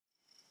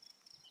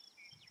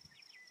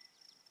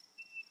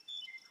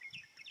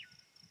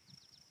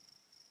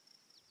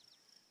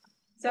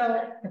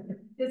So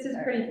this is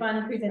a pretty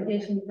fun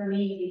presentation for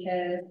me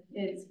because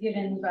it's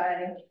given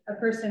by a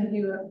person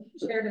who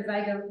shared a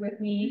zygote with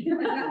me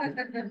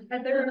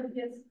at the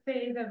earliest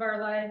phase of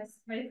our lives.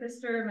 My twin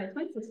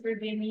sister,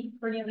 Jamie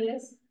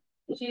Cornelius.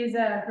 She's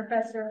a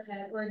professor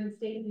at Oregon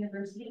State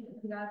University.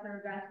 She got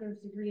her bachelor's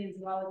degree in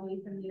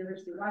zoology from the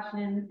University of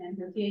Washington and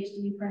her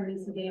PhD from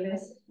UC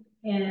Davis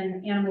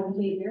in animal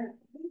behavior.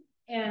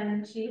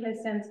 And she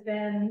has since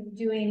been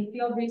doing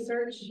field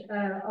research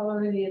all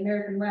over the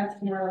American West,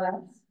 more or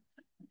less,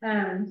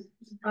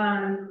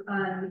 on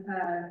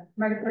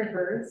migratory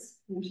birds.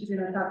 And she's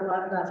going to talk a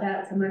lot about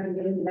that, so I'm not going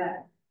to get into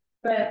that.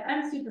 But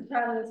I'm super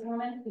proud of this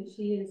woman because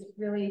she has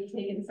really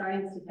taken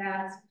science to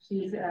task.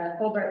 She's a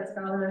Fulbright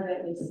scholar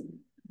that was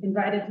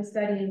invited to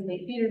study in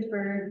St.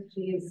 Petersburg.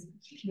 She's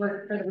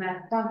worked for the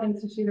Max Planck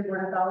Institute of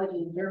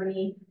Ornithology in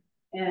Germany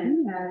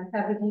and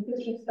have the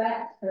deepest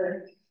respect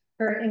for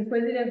her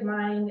inquisitive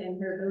mind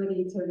and her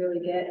ability to really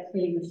get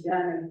things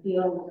done in the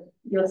field.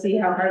 You'll see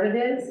how hard it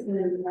is in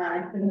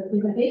the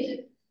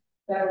presentation.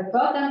 So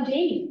welcome,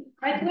 Jamie.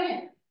 My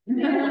twin.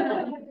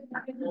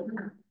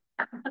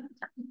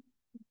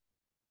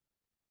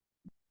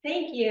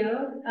 Thank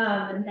you,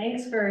 and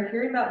thanks for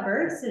hearing about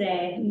birds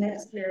today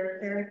next to your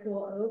very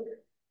cool Oak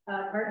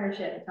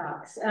Partnership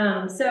talks.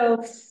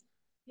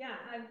 Yeah,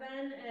 I've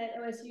been at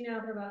OSU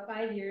now for about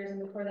 5 years, and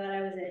before that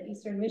I was at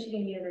Eastern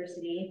Michigan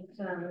University.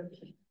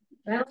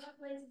 Been a lot of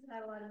places,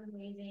 had a lot of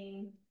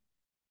amazing,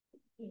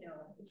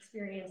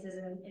 experiences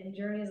and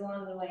journeys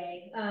along the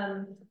way,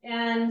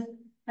 and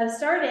have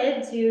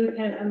started to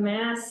kind of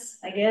amass,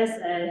 I guess,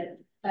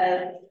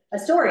 a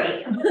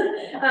story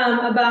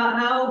about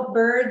how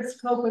birds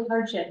cope with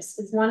hardships.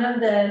 It's one of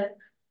the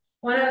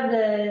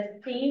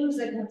themes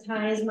that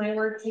ties my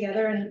work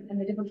together and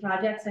the different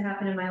projects that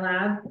happen in my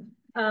lab,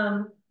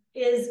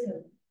 is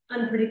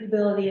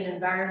unpredictability in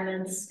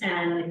environments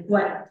and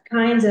what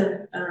kinds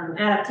of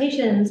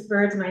adaptations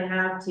birds might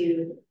have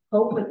to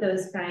cope with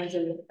those kinds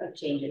of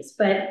changes.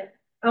 But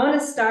I want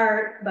to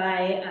start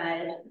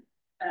by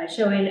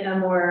showing a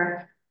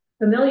more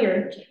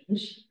familiar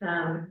change.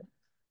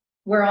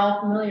 We're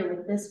all familiar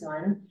with this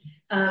one,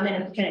 and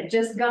have kind of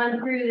just gone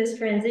through this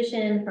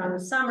transition from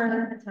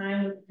summer, a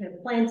time with kind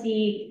of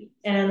plenty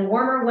and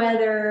warmer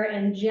weather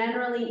and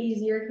generally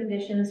easier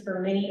conditions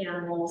for many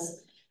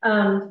animals,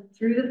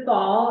 through the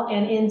fall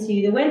and into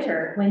the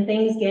winter when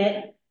things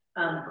get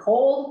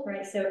cold,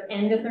 right? So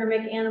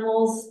endothermic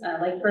animals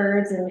like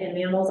birds and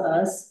mammals,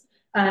 us,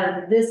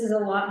 this is a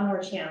lot more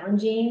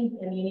challenging,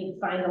 and you need to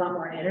find a lot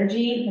more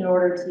energy in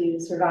order to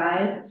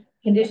survive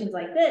conditions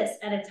like this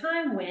at a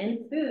time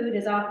when food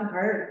is often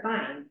harder to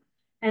find.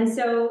 And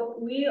so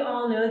we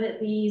all know that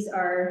these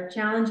are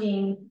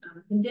challenging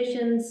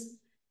conditions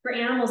for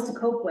animals to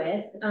cope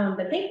with,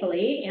 but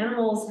thankfully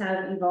animals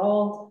have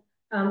evolved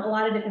a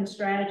lot of different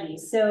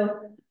strategies. So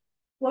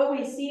what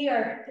we see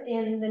are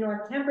in the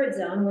North Temperate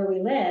Zone where we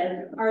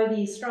live are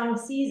these strong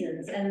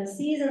seasons, and the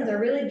seasons are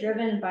really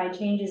driven by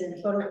changes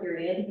in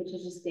photoperiod, which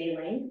is just day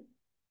length,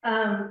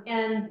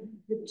 and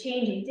the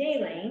change in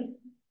day length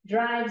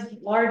drives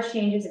large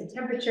changes in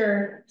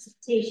temperature,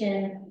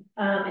 precipitation,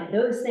 and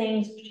those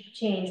things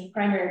change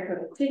primary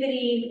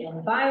productivity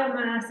and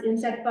biomass,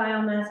 insect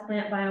biomass,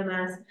 plant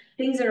biomass,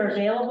 things that are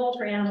available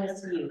for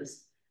animals to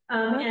use.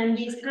 And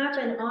these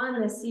happen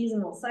on the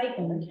seasonal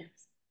cycle.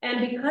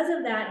 And because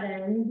of that,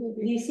 then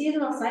these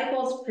seasonal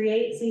cycles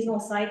create seasonal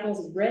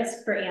cycles of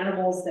risk for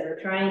animals that are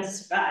trying to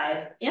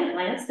survive, and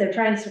plants that are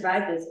trying to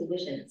survive those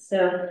conditions.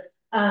 So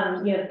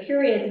you have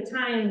periods of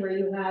time where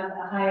you have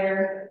a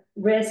higher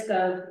risk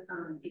of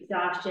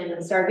exhaustion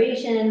and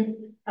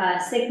starvation,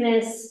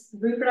 sickness,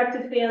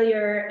 reproductive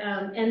failure,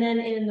 and then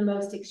in the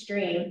most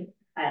extreme,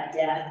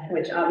 death,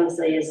 which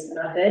obviously is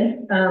not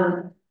good.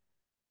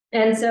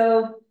 And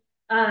so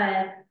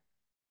I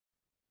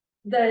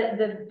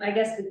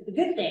guess the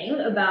good thing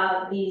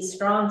about these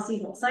strong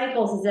seasonal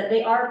cycles is that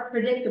they are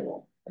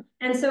predictable.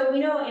 And so we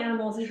know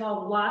animals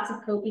evolve lots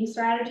of coping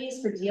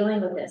strategies for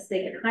dealing with this.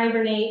 They can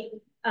hibernate,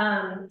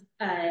 and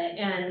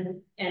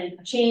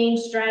change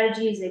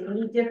strategies. They can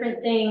eat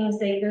different things.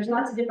 There's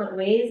lots of different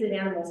ways that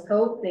animals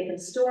cope. They can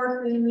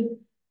store food,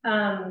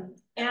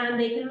 and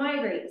they can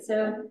migrate.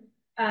 So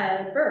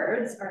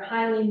birds are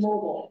highly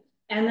mobile,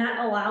 and that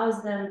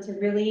allows them to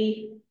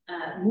really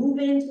move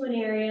into an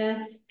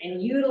area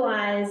and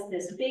utilize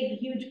this big,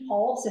 huge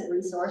pulse of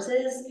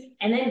resources,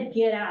 and then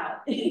get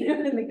out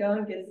when the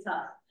going gets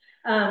tough,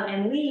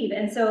 and leave.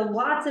 And so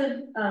lots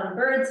of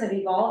birds have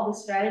evolved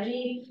this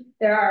strategy.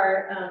 There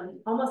are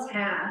almost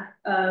half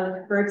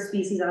of bird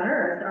species on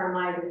Earth are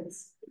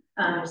migrants.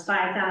 There's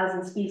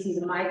 5,000 species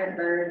of migrant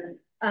bird,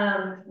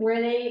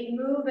 where they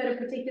move at a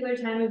particular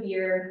time of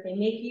year. They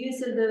make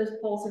use of those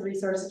pulse of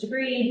resources to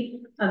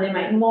breed. They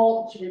might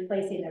molt,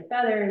 replacing their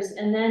feathers,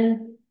 and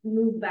then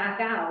move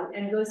back out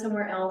and go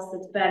somewhere else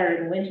that's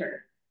better in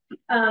winter.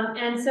 But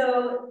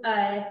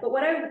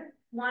what I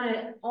want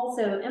to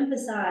also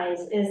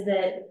emphasize is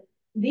that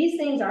these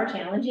things are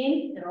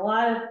challenging, and a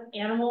lot of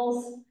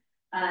animals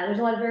There's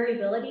a lot of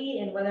variability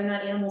in whether or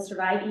not animals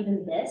survive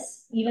even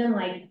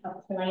like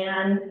a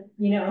planned,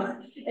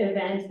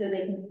 event that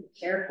they can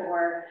prepare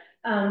for.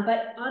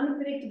 But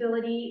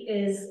unpredictability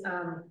is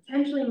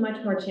potentially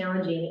much more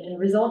challenging and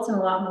results in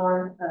a lot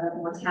more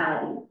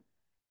mortality.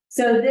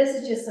 So this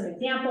is just some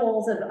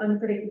examples of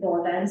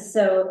unpredictable events.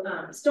 So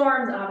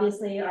storms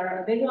obviously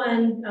are a big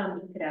one.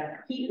 You could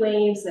have heat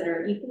waves that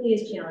are equally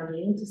as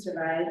challenging to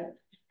survive.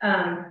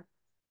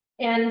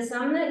 And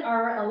some that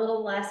are a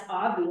little less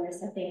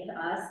obvious, I think, to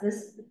us.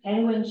 This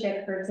penguin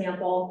chick, for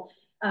example,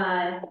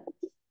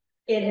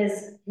 it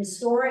has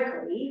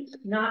historically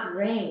not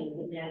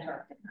rained in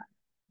Antarctica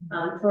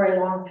for a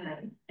long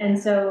time. And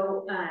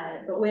so,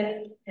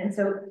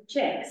 so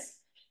chicks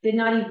did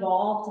not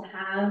evolve to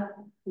have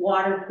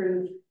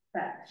waterproof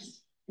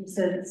feathers.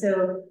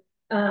 So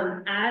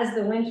as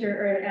the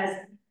winter, or as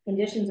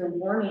conditions are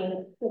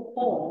warming the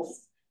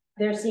poles,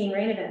 they're seeing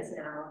rain events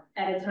now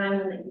at a time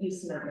when it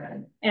used to not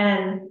rain.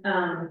 And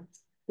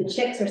the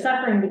chicks are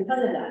suffering because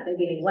of that. They're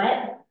getting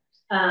wet,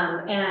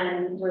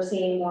 and we're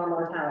seeing more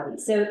mortality.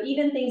 So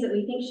even things that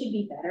we think should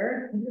be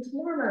better, it's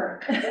warmer,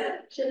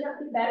 should not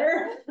be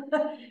better.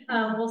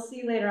 We'll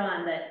see later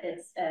on that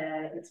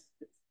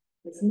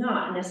it's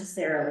not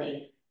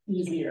necessarily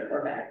easier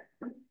or better.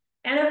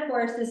 And of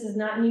course, this is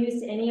not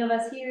news to any of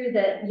us here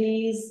that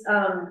these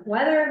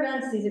weather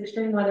events, these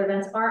extreme weather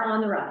events, are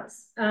on the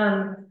rise.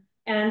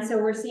 And so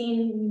we're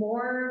seeing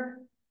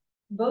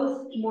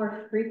both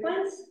more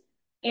frequent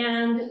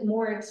and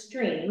more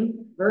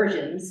extreme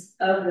versions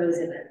of those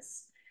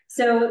events.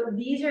 So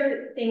these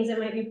are things that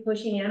might be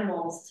pushing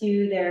animals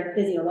to their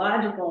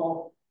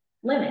physiological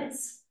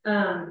limits.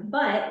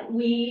 But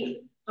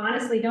we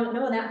honestly don't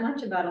know that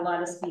much about a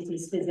lot of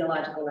species'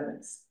 physiological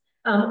limits,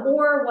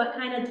 or what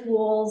kind of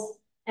tools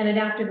and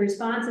adaptive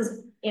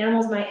responses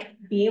animals might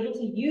be able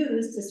to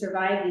use to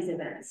survive these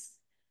events.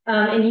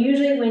 And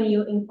usually when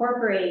you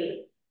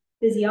incorporate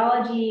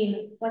physiology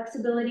and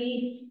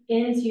flexibility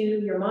into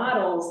your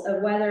models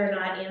of whether or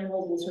not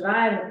animals will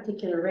survive a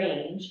particular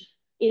range,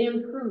 it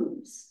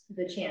improves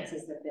the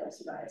chances that they'll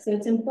survive. So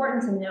it's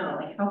important to know,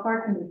 like, how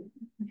far can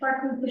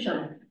we push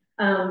them,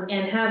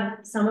 and have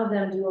some of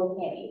them do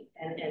okay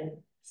and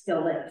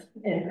still live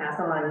and pass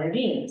on their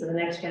genes to the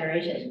next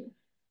generation.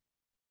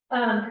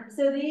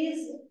 So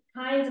these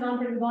kinds of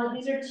unpredictable,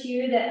 these are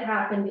two that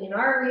happened in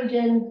our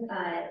region.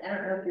 I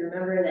don't know if you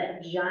remember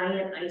that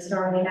giant ice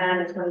storm we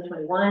had in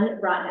 2021.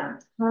 It brought down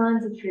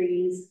tons of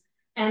trees.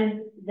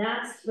 And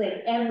that's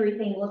like,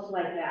 everything looked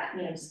like that,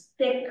 just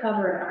thick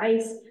cover of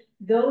ice.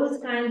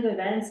 Those kinds of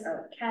events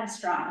are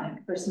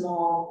catastrophic for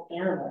small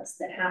animals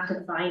that have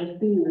to find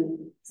food.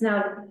 It's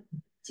now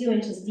 2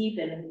 inches deep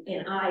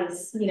in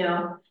ice,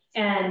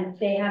 and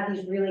they have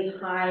these really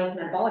high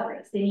metabolic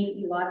rates. They need to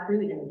eat a lot of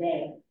food in a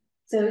day.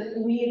 So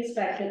we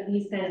expect that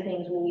these kind of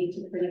things will lead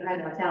to pretty high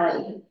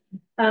mortality.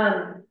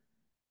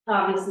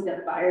 Obviously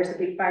the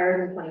big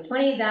fires in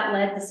 2020, that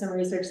led to some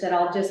research that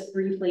I'll just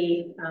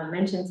briefly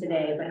mention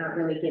today, but not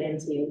really get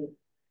into.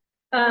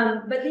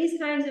 But these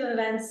kinds of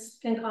events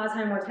can cause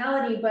high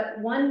mortality, but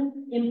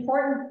one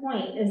important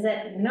point is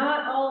that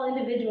not all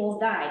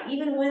individuals die.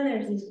 Even when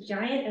there's these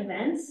giant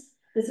events,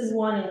 this is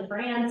one in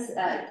France,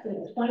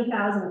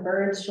 20,000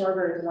 birds,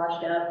 shorebirds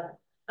washed up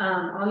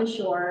on the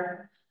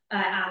shore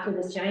after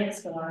this giant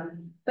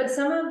storm, but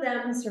some of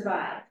them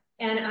survived.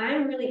 And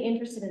I'm really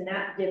interested in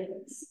that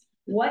difference.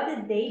 What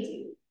did they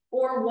do?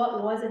 Or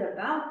what was it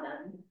about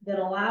them that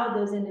allowed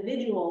those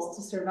individuals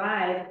to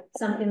survive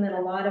something that a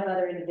lot of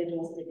other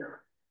individuals did not?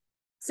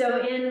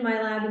 So in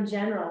my lab in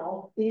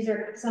general, these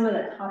are some of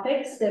the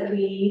topics that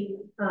we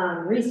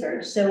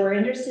research. So we're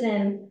interested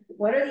in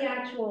what are the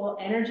actual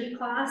energy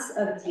costs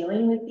of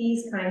dealing with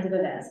these kinds of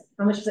events?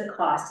 How much does it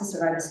cost to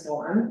survive a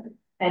storm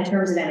in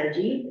terms of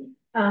energy?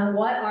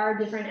 What are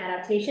different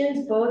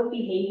adaptations, both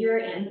behavior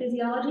and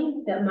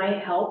physiology, that might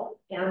help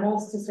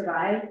animals to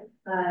survive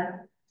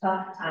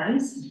tough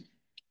times?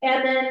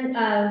 And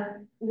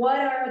then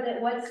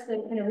what's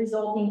the kind of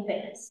resulting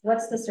fitness?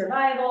 What's the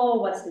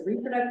survival? What's the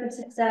reproductive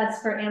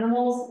success for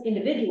animals,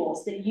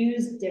 individuals that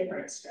use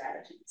different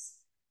strategies?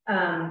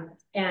 And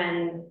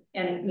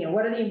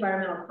what are the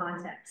environmental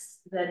contexts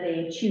that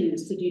they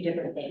choose to do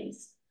different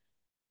things?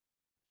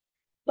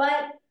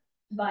 But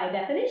by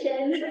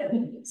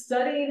definition,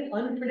 studying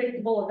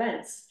unpredictable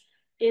events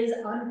is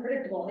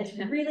unpredictable. It's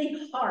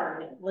really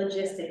hard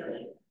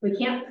logistically. We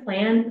can't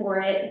plan for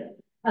it.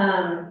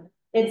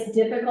 It's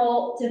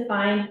difficult to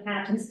find,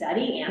 catch, and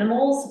study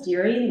animals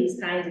during these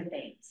kinds of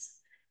things.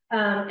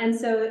 And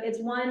so it's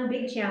one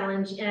big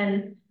challenge.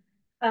 And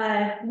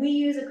we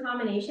use a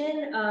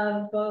combination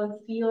of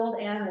both field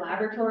and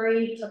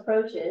laboratory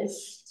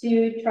approaches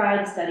to try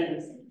to study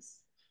these things.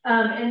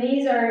 And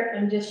these are,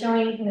 I'm just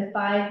showing kind of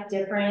 5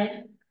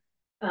 different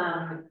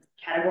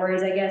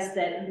categories, I guess,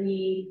 that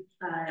we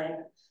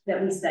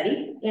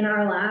study in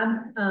our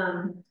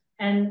lab.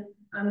 And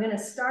I'm going to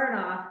start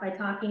off by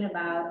talking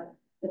about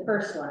the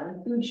first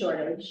one, food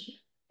shortage,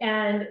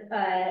 and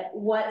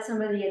what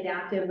some of the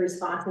adaptive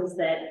responses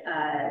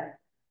that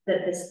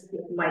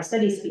my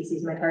study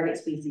species, my target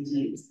species,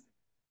 use.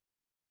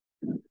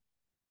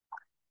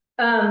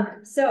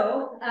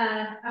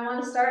 I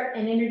want to start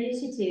and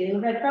introduce you to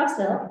Red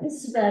Crossbill.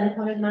 This has been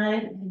one of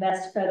my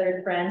best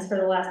feathered friends for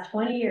the last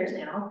 20 years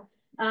now.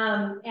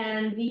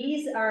 And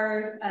these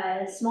are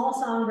small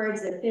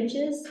songbirds, they're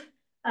finches,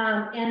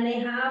 and they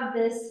have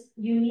this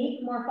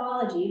unique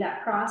morphology,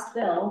 that crossed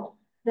bill,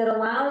 that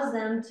allows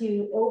them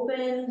to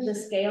open the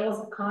scales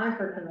of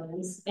conifer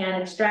cones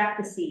and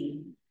extract the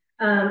seed.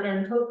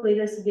 And hopefully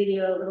this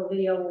little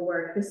video will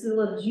work. This is a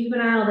little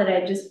juvenile that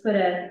I just put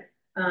a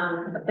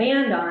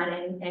band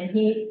on, and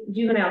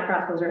juvenile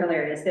crossbills are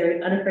hilarious.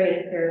 They're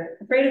unafraid, they're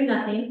afraid of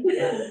nothing.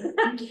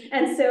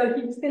 And so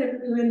he just kind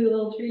of flew into a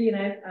little tree, and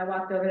I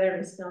walked over there and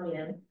was filming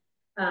him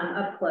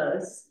up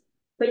close.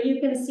 But you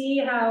can see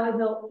how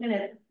he'll kind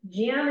of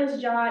jam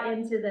his jaw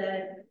into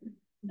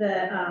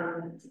the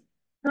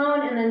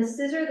cone and then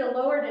scissor the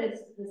lower,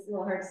 it's a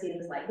little hard to see in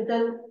this light, but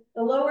the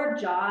lower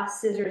jaw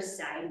scissors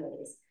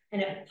sideways,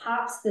 and it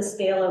pops the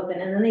scale open,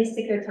 and then they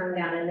stick their tongue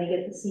down and they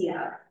get the seed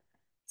out.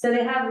 So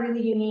they have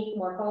really unique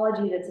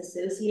morphology that's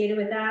associated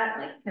with that,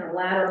 like kind of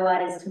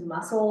lateralized to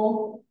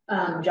muscle,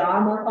 jaw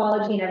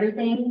morphology and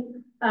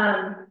everything.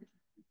 And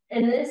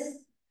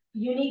this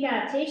unique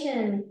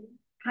adaptation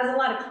has a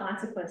lot of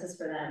consequences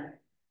for them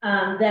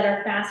that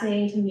are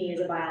fascinating to me as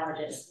a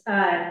biologist,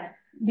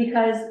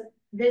 because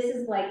this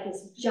is like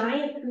this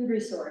giant food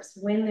resource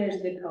when there's a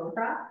good cone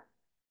crop.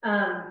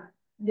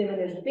 When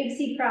there's a big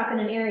seed crop in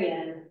an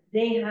area,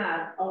 they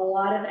have a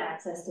lot of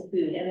access to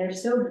food, and they're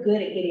so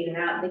good at getting it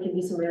out, they can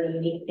do some really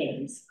unique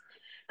things.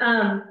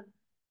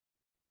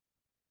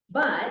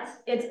 But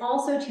it's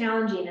also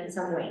challenging in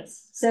some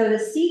ways. So the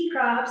seed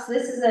crops,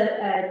 this is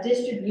a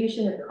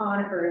distribution of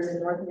conifers in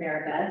North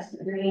America,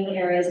 green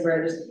areas where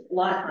there's a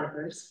lot of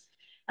conifers.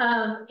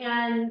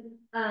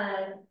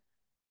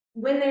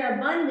 When they're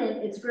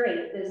abundant, it's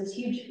great. There's this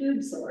huge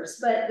food source,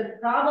 but the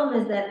problem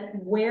is that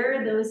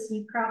where those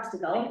seed crops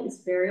develop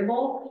is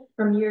variable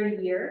from year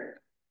to year.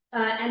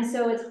 And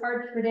so it's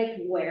hard to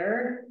predict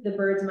where the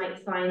birds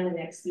might find the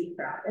next seed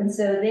crop. And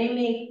so they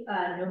make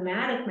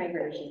nomadic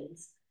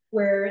migrations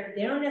where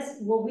they don't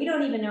necessarily, well, we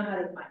don't even know how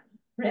to find them.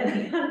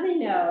 Right? How do they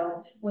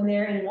know when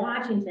they're in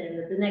Washington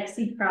that the next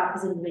seed crop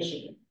is in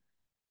Michigan?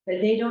 But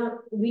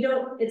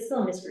it's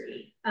still a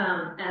mystery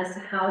as to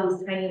how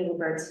these tiny little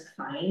birds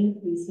find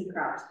these seed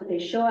crops, but they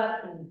show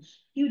up in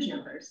huge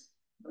numbers,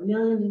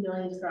 millions and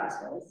millions of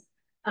crossbills,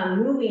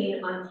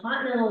 moving on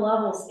continental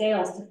level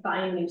scales to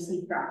find new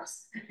seed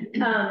crops.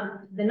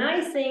 The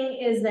nice thing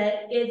is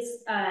that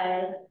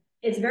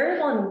it's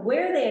variable in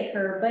where they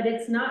occur, but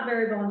it's not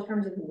variable in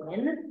terms of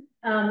when.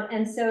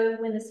 And so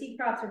when the seed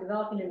crops are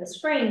developing in the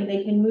spring,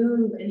 they can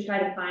move and try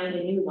to find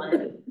a new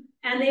one.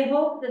 And they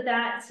hope that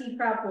that seed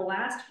crop will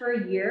last for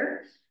a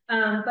year,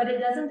 but it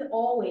doesn't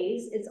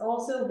always. It's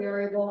also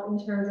variable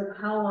in terms of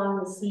how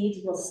long the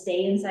seeds will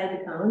stay inside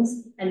the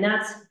cones, and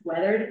that's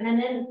weather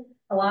dependent.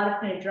 A lot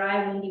of kind of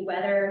dry, windy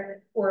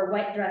weather or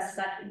wet,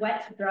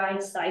 dry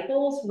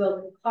cycles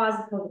will cause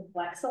the cone to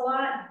flex a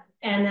lot,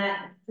 and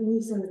that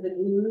loosens the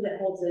glue that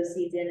holds those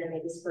seeds in, and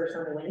they disperse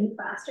on the wind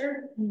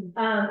faster.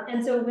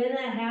 And so when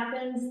that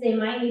happens, they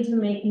might need to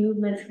make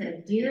movements kind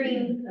of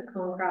during a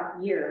cone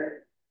crop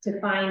year to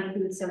find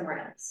food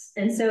somewhere else.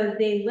 And so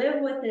they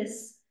live with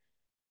this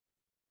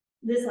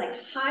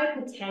like high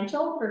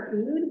potential for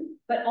food,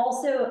 but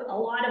also a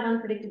lot of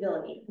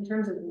unpredictability in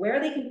terms of where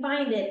they can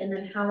find it and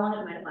then how long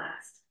it might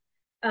last.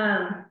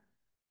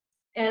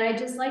 And I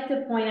just like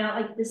to point out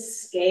like the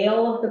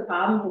scale of the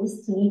problem for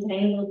this teeny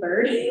tiny little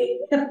bird.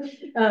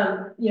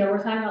 You know,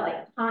 we're talking about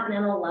like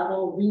continental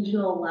level,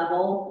 regional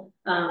level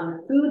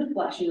food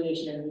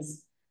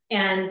fluctuations,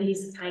 and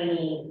these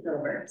tiny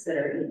little birds that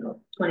are,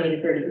 20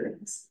 to 30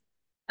 grams.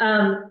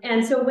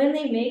 And so when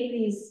they make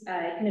these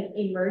kind of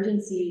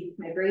emergency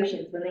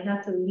migrations, when they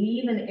have to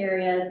leave an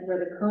area where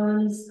the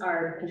cones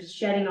are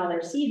shedding all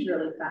their seeds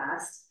really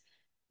fast,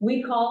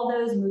 we call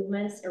those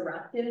movements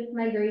eruptive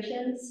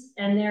migrations,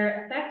 and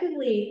they're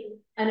effectively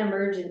an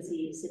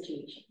emergency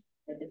situation.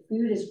 If the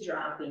food is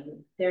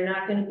dropping, they're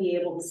not going to be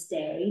able to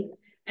stay,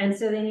 and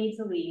so they need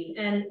to leave.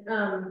 And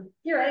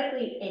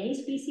theoretically, any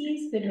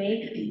species could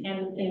make,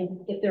 and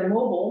if they're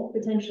mobile,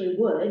 potentially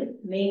would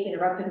make an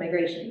eruptive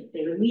migration.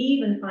 They would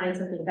leave and find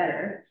something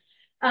better.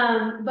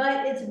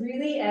 But it's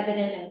really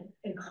evident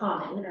and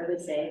common, I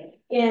would say,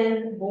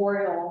 in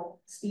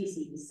boreal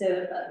species.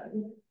 So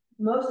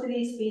most of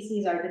these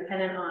species are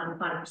dependent on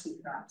conifer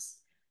seed crops,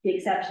 the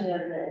exception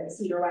of the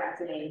cedar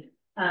waxing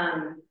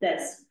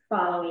that's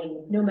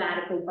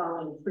nomadically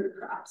following fruit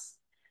crops.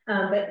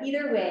 But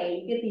either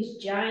way, you get these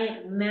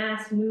giant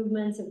mass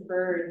movements of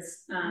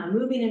birds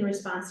moving in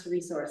response to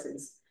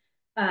resources.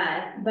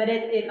 But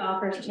it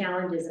offers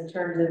challenges in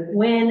terms of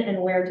when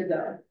and where to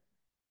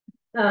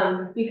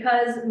go.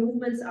 Because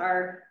movements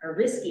are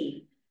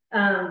risky.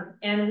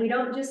 And we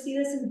don't just see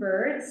this in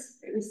birds,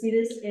 we see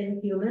this in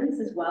humans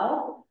as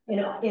well, in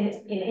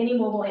any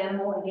mobile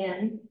animal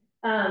again.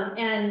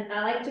 And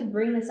I like to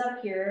bring this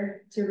up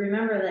here to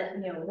remember that,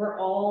 we're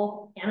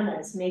all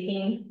animals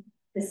making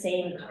the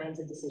same kinds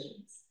of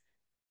decisions.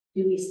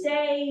 Do we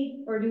stay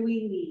or do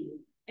we leave?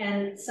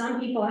 And some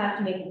people have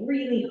to make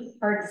really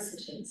hard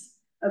decisions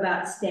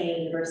about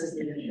staying versus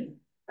leaving.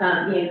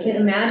 You can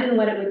imagine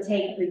what it would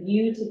take for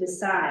you to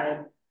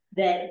decide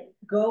that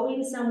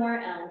going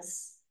somewhere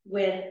else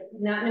with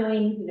not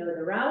knowing, you know,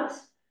 the route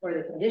or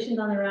the conditions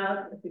on the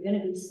route, if you're going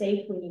to be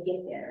safe when you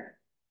get there.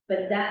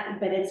 But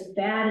it's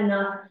bad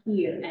enough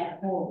here at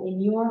home,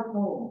 in your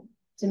home,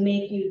 to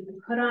make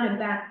you put on a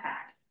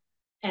backpack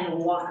and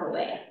walk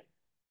away.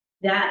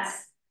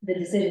 That's the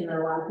decision that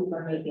a lot of people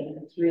are making.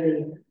 It's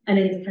really an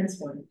intense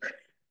one.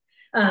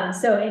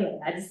 So anyway,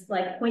 I just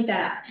like point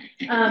that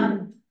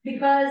out.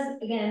 Because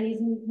again,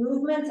 these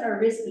movements are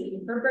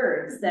risky for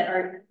birds that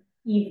are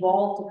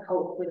evolved to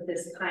cope with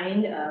this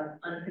kind of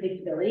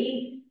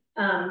unpredictability.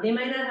 They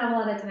might not have a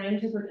lot of time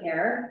to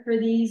prepare for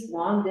these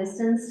long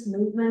distance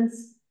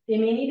movements. They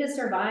may need to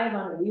survive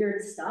on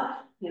weird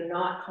stuff, you know,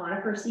 not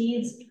conifer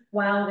seeds,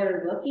 while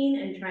they're looking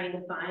and trying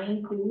to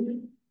find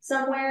food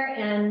somewhere,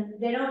 and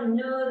they don't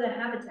know the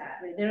habitat,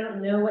 right? They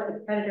don't know what the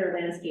predator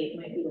landscape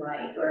might be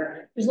like,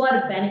 or there's a lot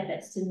of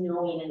benefits to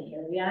knowing an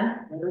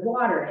area where the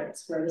water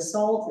is, where the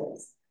salt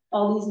is,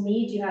 all these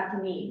needs you have to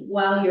meet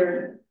while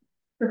you're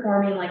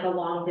performing like a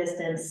long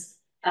distance,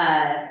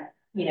 athletic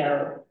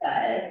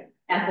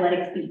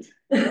feat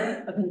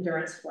of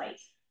endurance flight.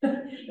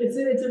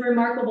 It's a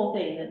remarkable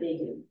thing that they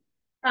do.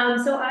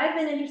 So I've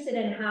been interested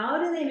in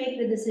how do they make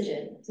the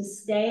decision to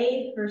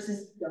stay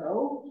versus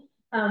go?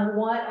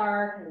 What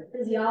are kind of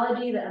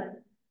physiology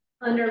that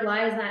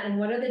underlies that, and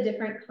what are the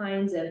different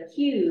kinds of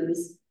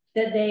cues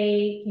that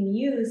they can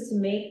use to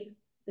make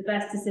the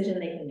best decision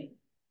they can make?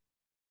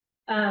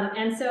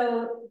 And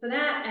so for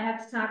that, I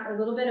have to talk a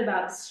little bit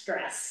about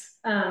stress,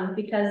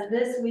 because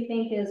this we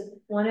think is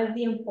one of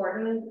the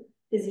important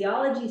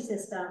physiology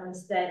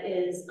systems that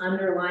is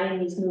underlying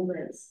these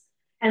movements.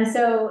 And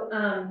so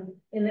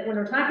when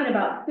we're talking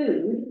about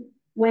food,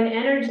 when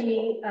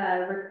energy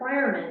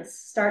requirements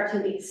start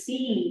to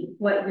exceed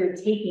what you're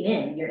taking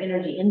in, your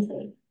energy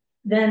intake,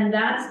 then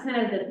that's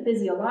kind of the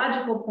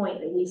physiological point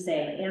that we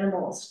say an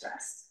animal is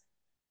stressed,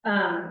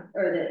 or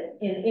that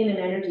in an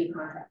energy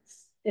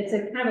context. It's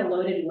a kind of a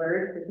loaded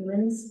word for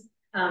humans,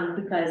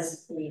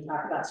 because we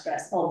talk about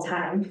stress all the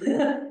time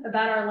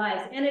about our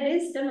lives. And it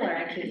is similar,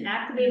 actually, it's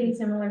activating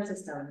similar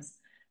systems.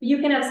 You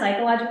can have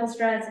psychological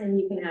stress and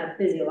you can have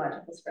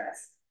physiological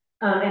stress.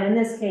 And in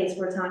this case,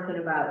 we're talking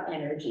about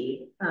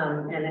energy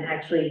and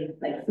actually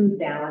like food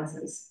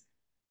balances.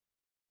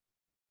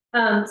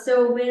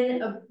 So when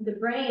the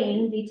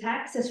brain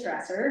detects a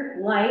stressor,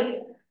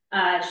 like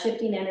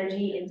shifting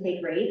energy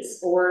intake rates,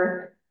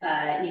 or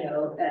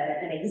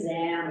an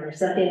exam or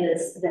something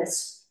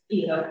that's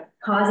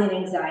causing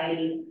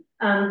anxiety,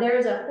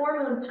 there's a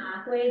hormone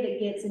pathway that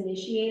gets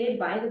initiated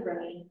by the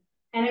brain,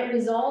 and it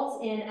results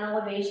in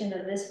elevation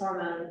of this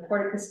hormone,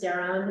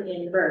 corticosterone,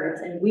 in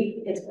birds, and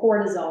it's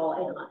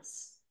cortisol in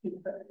us.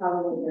 You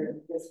probably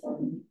heard this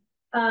one.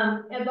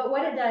 But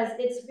what it does,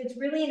 it's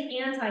really an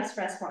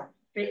anti-stress hormone.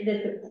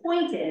 The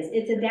point is,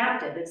 it's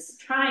adaptive. It's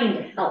trying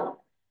to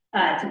help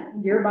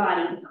your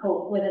body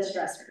cope with a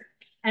stressor.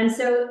 And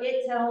so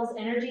it tells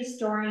energy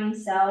storing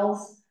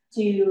cells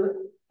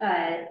to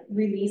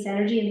release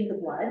energy into the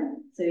blood.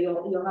 So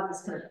you'll have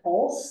this kind of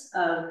pulse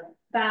of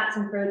fats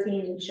and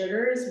proteins and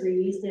sugars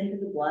released into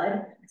the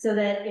blood, so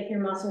that if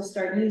your muscles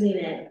start using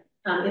it,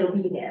 it'll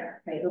be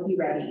there, right? It'll be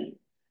ready.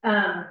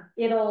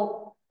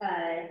 It'll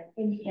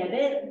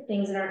inhibit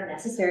things that aren't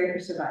necessary for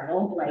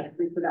survival, like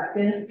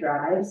reproductive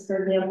drives, for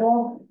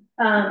example,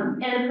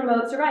 and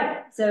promote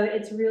survival. So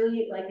it's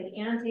really like an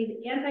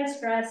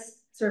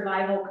anti-stress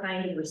survival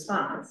kind of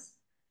response.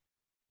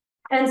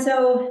 And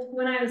so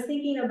when I was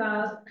thinking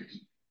about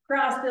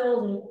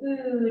crossbills and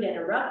food and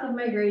eruptive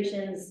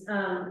migrations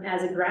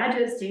as a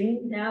graduate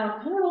student, now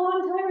kind of a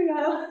long time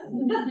ago,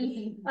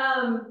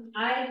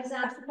 I just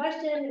asked the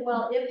question,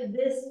 well, if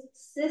this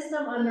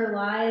system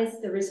underlies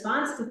the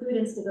response to food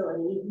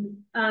instability,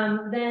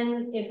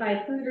 then if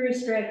I food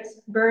restrict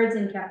birds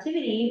in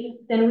captivity,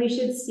 then we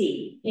should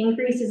see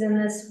increases in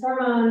this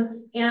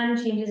hormone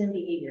and changes in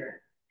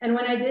behavior. And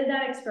when I did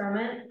that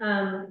experiment,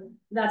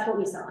 that's what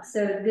we saw.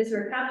 So these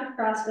were captive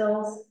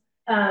crossbills.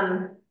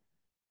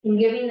 And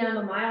giving them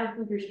a mild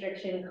food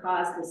restriction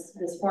caused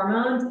this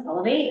hormone to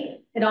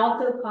elevate. It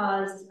also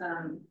caused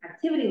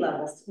activity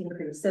levels to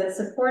increase. So it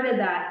supported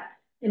that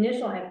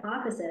initial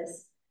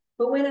hypothesis.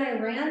 But when I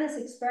ran this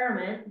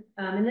experiment,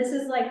 and this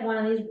is like one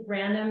of these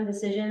random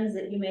decisions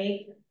that you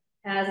make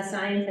as a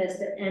scientist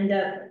that end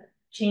up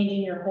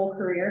changing your whole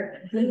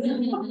career,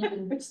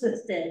 which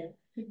this did.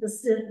 The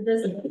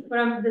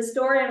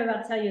story I'm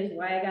about to tell you is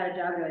why I got a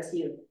job at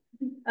OSU.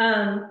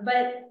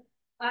 But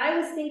I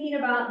was thinking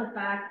about the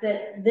fact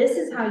that this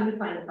is how you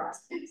find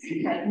prospects,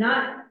 right?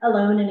 Not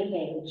alone in a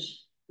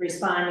cage,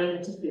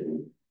 responding to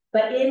food,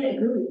 but in a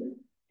group.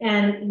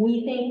 And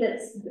we think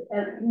that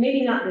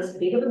maybe not this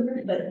big of a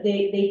group, but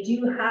they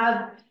do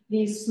have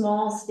these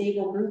small,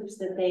 stable groups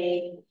that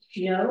they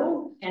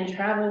know and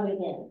travel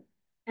within.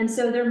 And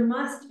so there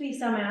must be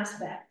some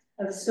aspect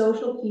of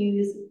social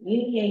cues,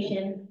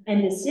 communication,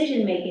 and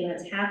decision-making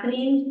that's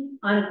happening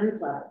on a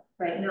group level,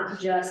 right? Not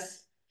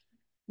just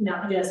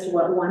not just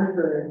what one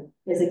bird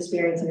is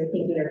experiencing or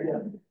thinking or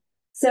feeling.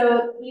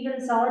 So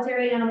even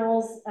solitary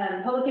animals,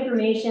 public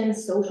information,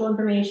 social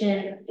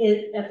information,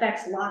 it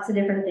affects lots of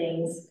different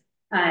things.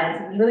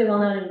 It's really well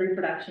known in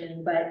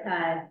reproduction, but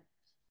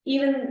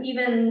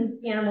even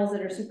animals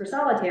that are super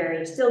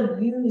solitary still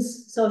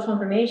use social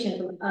information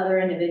from other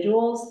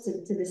individuals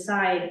to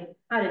decide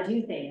how to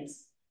do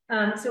things.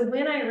 So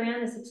when I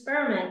ran this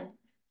experiment,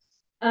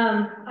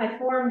 I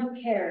formed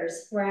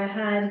pairs where I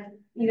had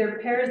either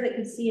pairs that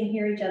could see and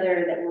hear each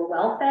other that were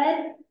well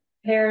fed,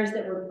 pairs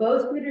that were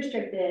both food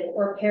restricted,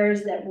 or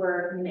pairs that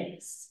were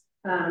mixed.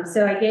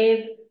 So I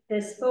gave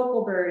this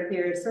focal bird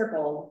here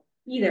circled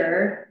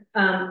either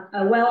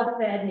a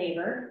well-fed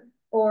neighbor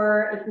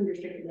or a food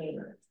restricted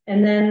neighbor.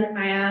 And then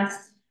I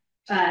asked,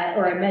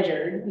 or I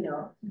measured,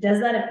 does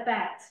that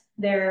affect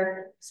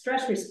their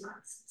stress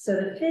response? So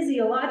the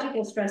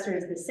physiological stressor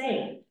is the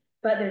same,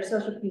 but their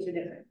social cues are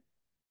different.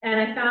 And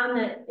I found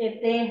that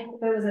if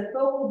there was a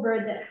focal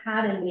bird that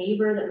had a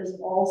neighbor that was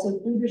also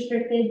food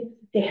restricted,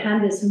 they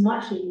had this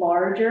much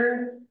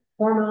larger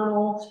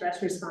hormonal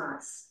stress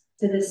response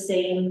to the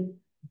same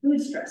food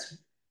stressor.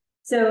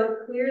 So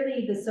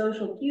clearly the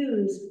social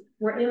cues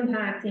were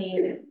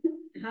impacting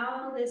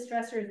how this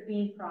stressor is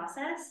being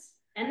processed,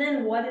 and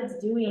then what it's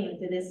doing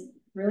to this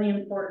really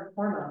important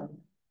hormone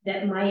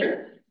that might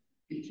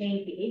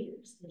change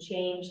behaviors and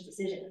change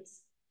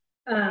decisions.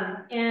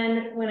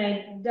 And when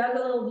I dug a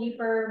little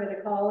deeper with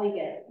a colleague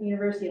at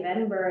University of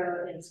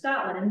Edinburgh in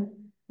Scotland,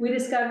 we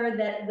discovered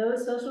that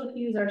those social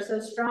cues are so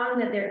strong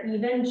that they're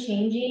even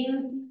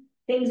changing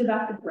things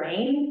about the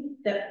brain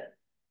that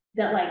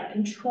like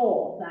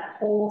control that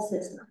whole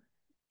system.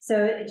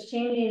 So it's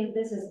changing,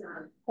 this is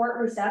port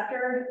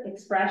receptor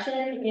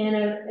expression in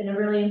a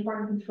really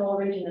important control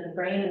region of the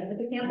brain and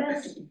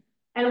hippocampus.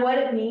 And what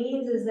it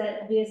means is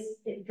that if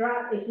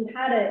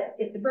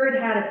the bird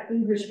had a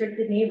food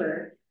restricted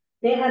neighbor,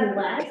 they had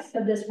less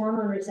of this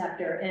hormone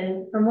receptor.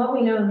 And from what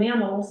we know in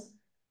mammals,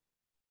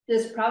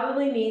 this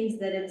probably means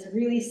that it's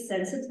really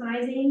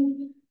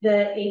sensitizing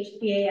the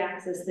HPA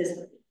axis, this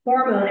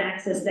hormone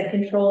axis that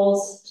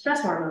controls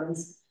stress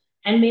hormones,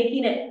 and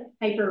making it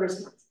hyper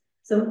responsive.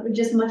 So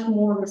just much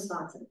more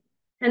responsive.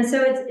 And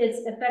so it's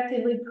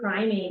effectively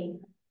priming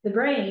the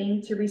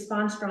brain to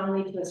respond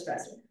strongly to a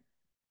stressor.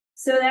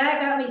 So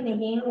that got me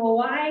thinking, well,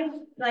 why,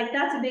 like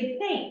that's a big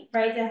thing,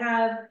 right? To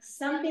have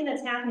something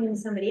that's happening to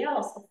somebody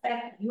else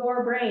affect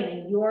your brain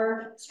and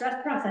your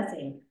stress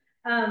processing.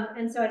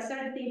 And so I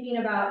started thinking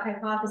about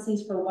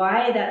hypotheses for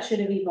why that should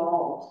have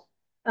evolved,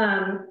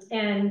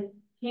 and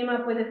came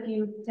up with a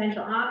few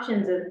potential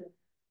options of,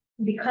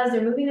 because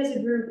they're moving as a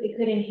group, it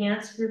could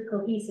enhance group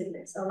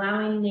cohesiveness,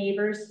 allowing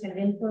neighbors to kind of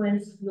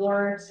influence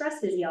your stress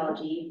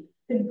physiology,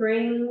 could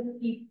bring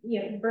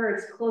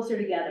birds closer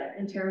together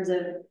in terms of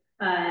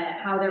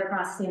how they're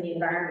processing the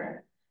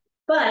environment.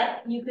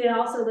 But you could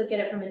also look at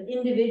it from an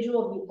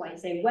individual viewpoint,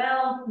 say,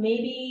 well,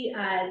 maybe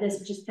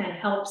this just kind of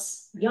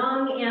helps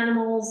young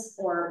animals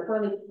or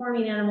poorly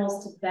performing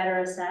animals to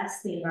better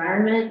assess the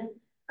environment.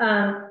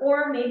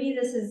 Or maybe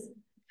this is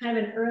kind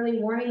of an early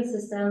warning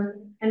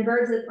system, and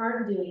birds that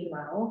aren't doing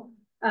well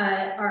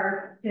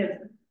are kind of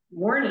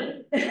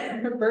warning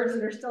birds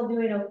that are still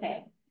doing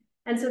okay.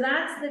 And so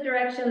that's the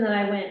direction that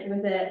I went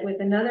with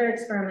another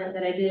experiment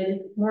that I did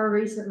more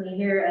recently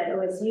here at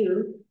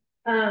OSU,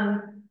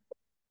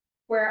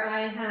 where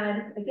I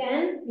had,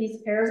 again,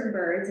 these pairs of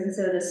birds. And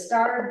so the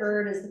starred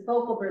bird is the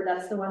focal bird.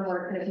 That's the one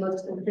we're kind of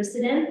most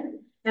interested in.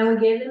 And we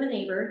gave them a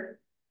neighbor.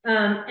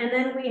 And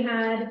then we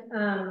had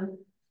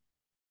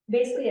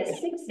basically a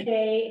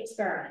 6-day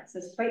experiment. So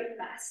it's quite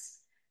fast.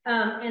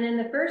 And in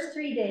the first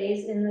 3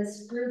 days in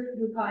this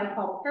group I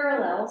call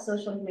parallel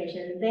social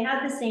information, they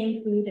had the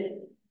same food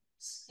and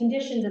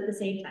conditions at the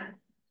same time.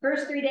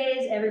 First 3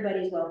 days,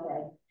 everybody's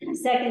well fed.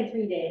 Second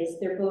 3 days,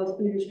 they're both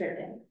food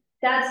restricted.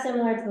 That's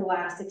similar to the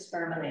last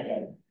experiment I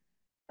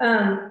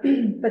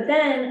did. But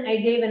then I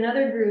gave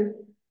another group,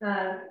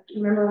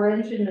 remember we're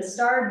interested in the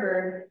starred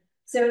bird.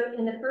 So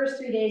in the first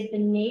 3 days, the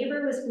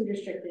neighbor was food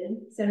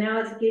restricted. So now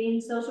it's getting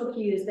social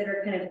cues that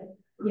are kind of,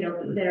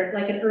 that are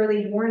like an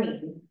early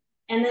warning.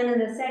 And then in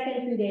the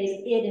second 3 days,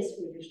 it is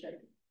food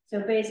restricted.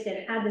 So basically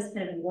it had this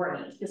kind of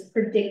warning, this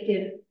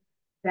predictive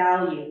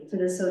value to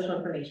the social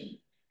information.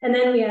 And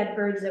then we had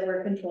birds that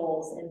were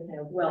controls and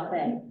kind of well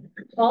fed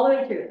all the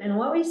way through. And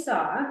what we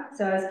saw,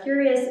 so I was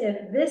curious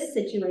if this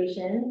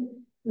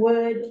situation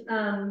would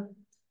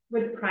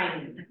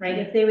prime them, right?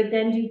 If they would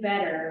then do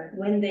better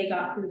when they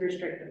got food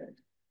restricted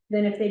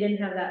than if they didn't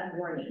have that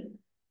warning.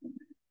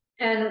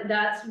 And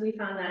we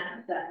found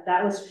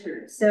that was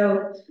true.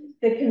 So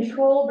the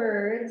control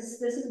birds,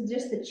 this is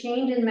just the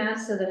change in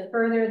mass. So the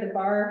further the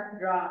bar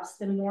drops,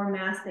 the more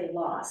mass they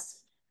lost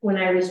when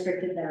I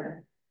restricted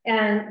them.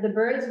 And the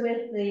birds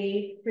with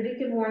the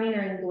predictive warning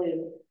are in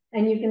blue.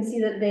 And you can see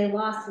that they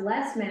lost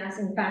less mass,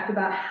 in fact,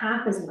 about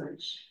half as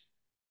much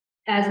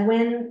as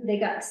when they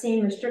got the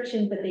same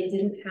restriction, but they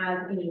didn't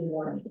have any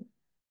warning.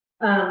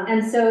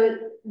 And so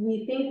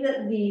we think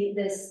that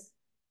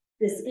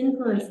this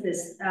influence,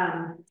 this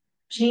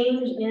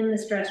change in the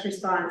stress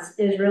response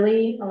is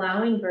really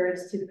allowing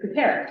birds to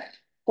prepare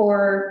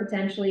for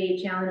potentially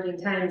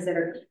challenging times that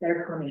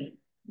are coming.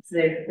 So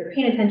they're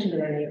paying attention to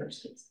their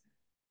neighbors.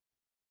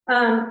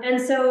 And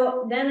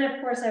so then,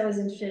 of course, I was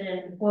interested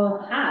in,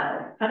 well,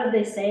 how did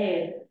they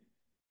save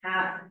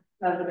half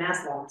of the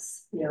mass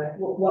loss? You know,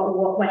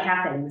 what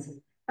happens?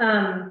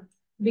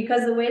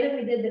 Because the way that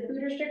we did the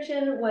food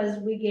restriction was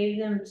we gave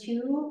them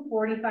 2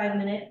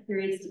 45-minute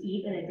periods to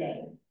eat in a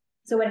day.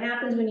 So what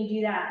happens when you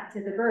do that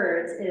to the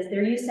birds is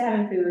they're used to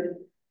having food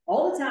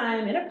all the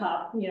time in a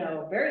cup, you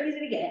know, very easy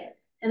to get.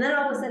 And then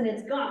all of a sudden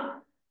it's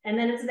gone, and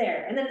then it's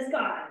there, and then it's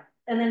gone,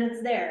 and then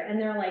it's there. And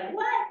they're like,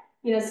 what?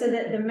 You know, so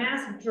that the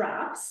mass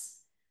drops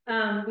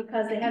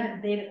because they're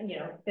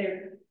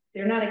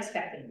not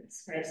expecting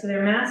this, right? So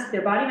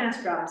their body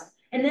mass drops,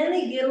 and then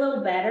they get a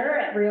little better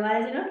at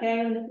realizing, okay,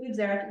 when the food's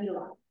there, I have to eat a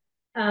lot.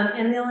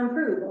 And they'll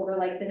improve over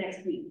like the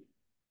next week.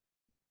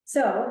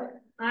 So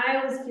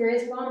I was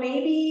curious, well,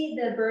 maybe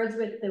the birds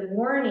with the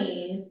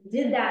warning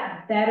did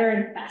that better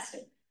and faster,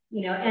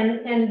 you know,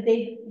 and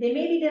they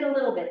maybe did a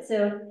little bit.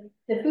 So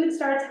the food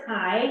starts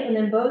high, and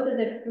then both of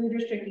the food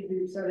restricted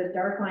groups are the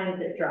dark lines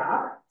that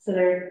drop. So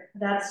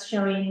that's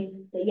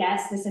showing that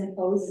yes, this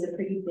imposes a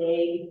pretty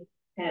big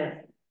kind of,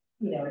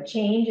 you know,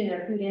 change in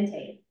their food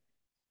intake.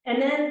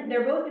 And then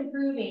they're both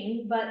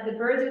improving, but the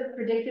birds with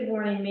predictive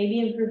warning maybe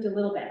improved a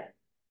little bit.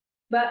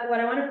 But what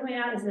I want to point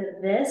out is that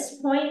at this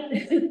point,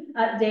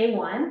 at day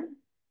 1,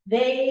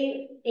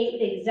 they ate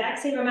the exact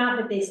same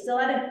amount, but they still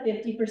had a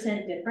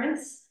 50%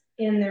 difference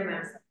in their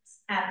mass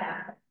at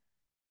that point.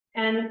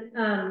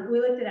 And we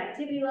looked at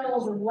activity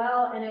levels as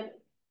well, and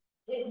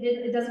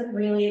it doesn't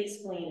really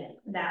explain it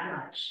that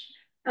much.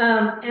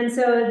 And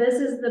so this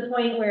is the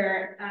point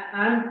where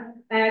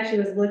I actually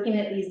was looking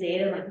at these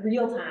data in like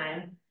real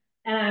time,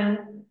 and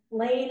I'm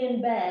laying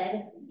in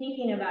bed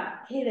thinking about,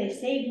 hey, they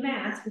saved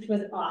mass, which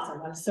was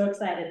awesome. I'm so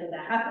excited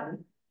that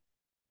happened.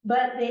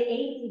 But they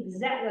ate you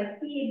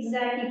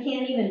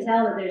can't even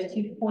tell that there's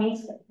 2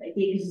 points, like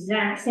the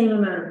exact same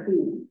amount of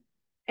food.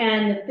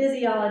 And the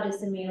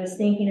physiologist in me was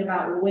thinking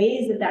about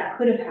ways that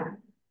could have happened.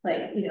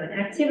 Like, you know, an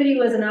activity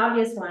was an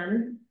obvious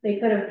one. They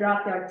could have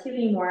dropped their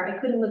activity more. I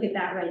couldn't look at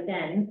that right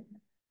then.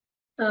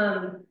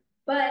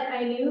 But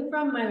I knew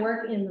from my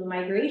work in the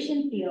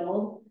migration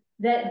field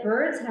that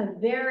birds have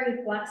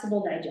very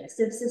flexible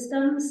digestive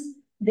systems.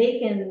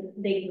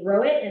 They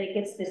grow it, and they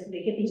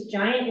get these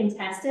giant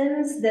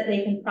intestines that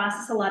they can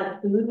process a lot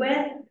of food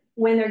with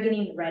when they're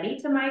getting ready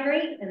to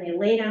migrate, and they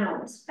lay down all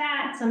this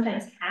fat,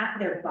 sometimes half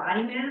their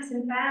body mass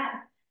in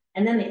fat,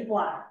 and then they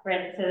fly,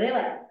 right? So they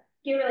like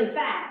get really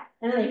fat,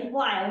 and then they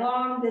fly a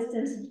long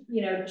distance,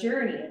 you know,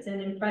 journey. It's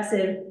an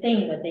impressive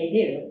thing that they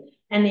do.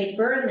 And they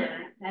burn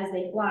that as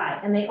they fly.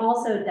 And they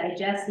also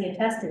digest the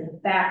intestines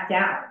back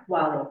down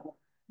while they fly.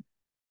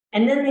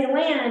 And then they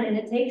land, and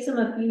it takes them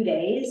a few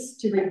days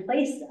to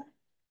replace them.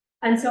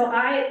 And so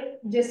I,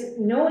 just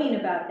knowing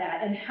about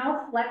that and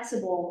how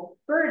flexible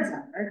birds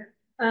are,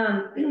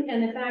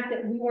 and the fact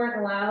that we weren't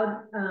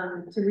allowed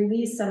to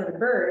release some of the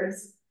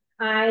birds,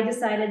 I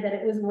decided that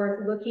it was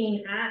worth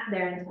looking at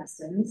their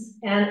intestines.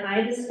 And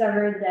I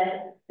discovered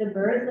that the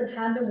birds that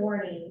had the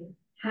warning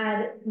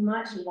had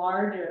much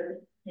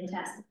larger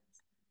intestines.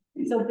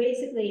 So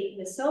basically,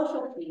 the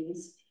social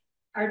cues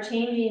are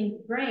changing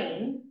the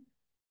brain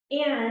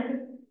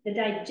and the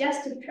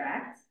digestive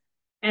tract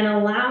and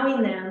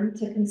allowing them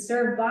to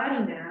conserve body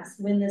mass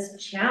when this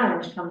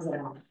challenge comes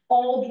along,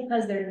 all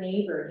because their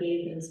neighbor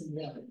gave them some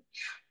milk.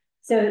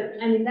 So,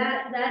 I mean,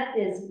 that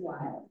is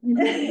wild.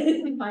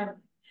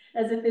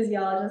 As a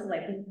physiologist,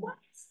 like, what?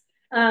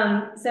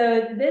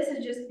 So this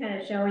is just kind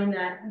of showing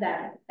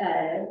that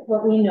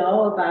what we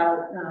know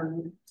about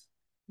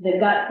the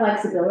gut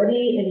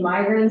flexibility in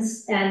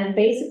migrants, and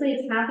basically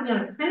it's happening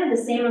on kind of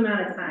the same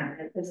amount of time.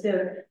 Right?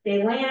 So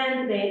they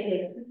land,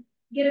 they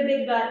get a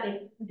big gut,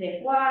 they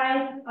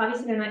fly.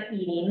 Obviously they're not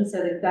eating,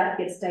 so the gut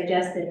gets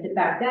digested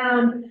back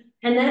down.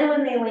 And then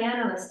when they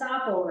land on a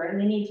stopover and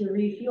they need to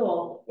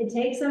refuel, it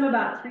takes them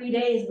about 3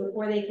 days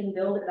before they can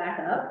build it back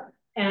up,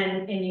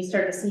 and you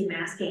start to see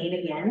mass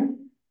gain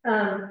again.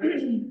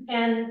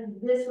 And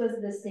this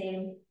was the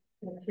same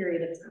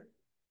period of time.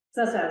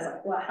 So I was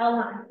like, well,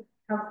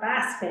 how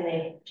fast can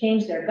they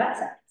change their gut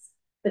size?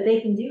 But they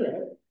can do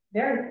it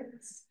very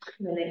fast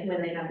when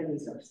they have the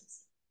resources.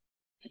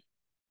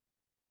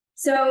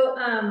 So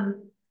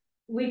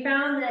we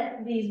found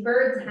that these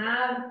birds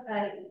have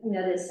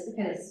this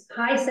kind of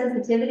high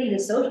sensitivity to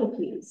social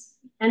cues,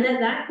 and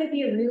that could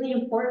be a really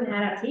important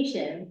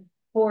adaptation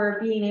for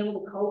being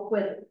able to cope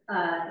with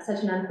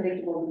such an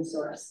unpredictable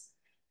resource.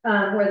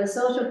 Where the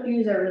social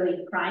cues are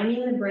really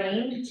priming the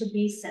brain to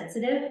be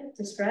sensitive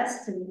to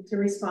stress, to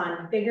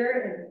respond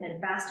bigger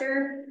and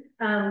faster,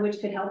 which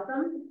could help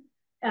them.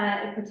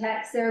 It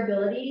protects their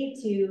ability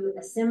to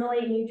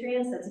assimilate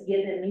nutrients, that's to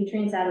get the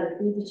nutrients out of the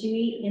food that you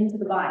eat into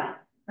the body.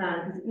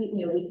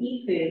 We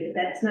eat food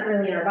that's not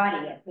really in our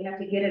body yet. We have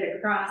to get it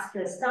across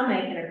the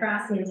stomach and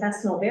across the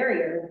intestinal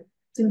barrier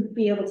to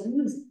be able to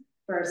use it,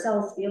 for our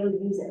cells to be able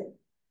to use it.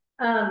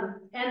 And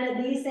that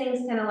these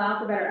things can allow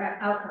for better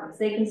outcomes.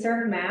 They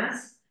conserve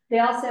mass. They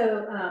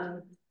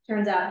also,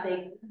 turns out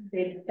they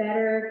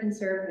better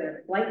conserve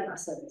their flight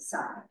muscle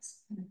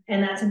size.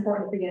 And that's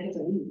important for getting to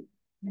lead.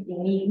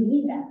 You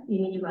need that. You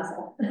need your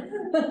muscle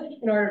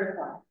in order to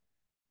fly.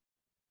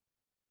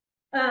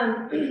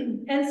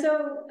 And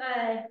so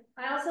I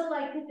also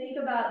like to think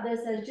about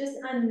this as just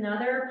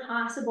another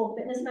possible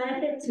fitness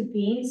benefit to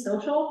being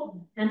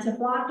social and to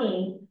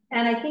flocking.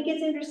 And I think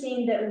it's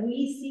interesting that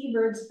we see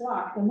birds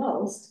flock the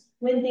most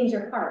when things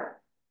are hard.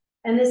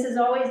 And this is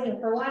always,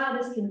 for a while,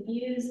 this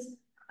confused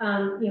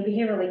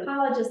behavioral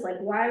ecologists, like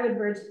why would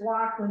birds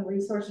flock when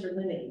resources are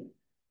limited?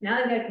 Now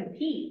they've got to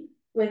compete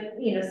with,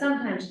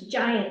 sometimes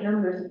giant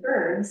numbers of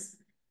birds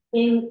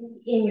in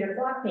your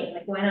flock mate.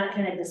 Like, why not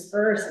kind of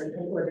disperse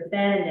or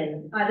defend?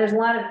 And there's a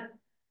lot of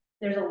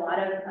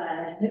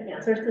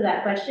answers to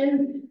that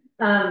question.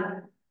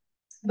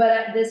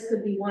 But this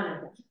could be one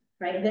of them,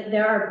 right? That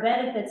there are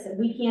benefits that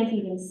we can't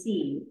even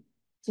see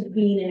to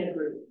being in a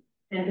group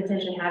and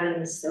potentially having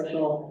these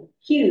social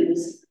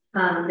cues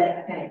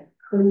that kind of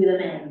clue them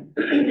in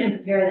and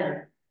prepare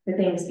them for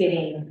things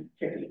getting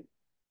tricky.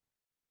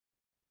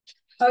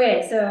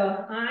 Okay,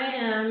 so I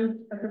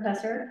am a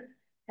professor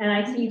and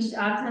I teach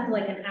oftentimes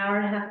like an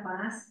hour-and-a-half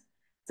class.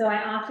 So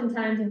I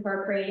oftentimes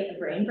incorporate a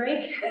brain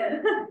break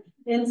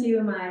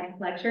into my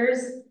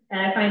lectures. And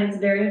I find it's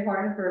very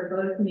important for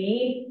both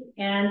me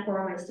and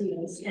for my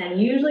students. And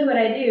usually what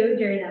I do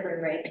during that brain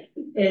break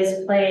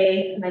is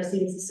play my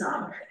students a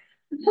song.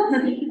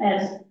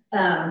 And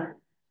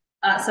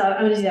so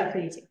I'm gonna do that for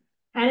you too.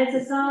 And it's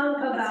a song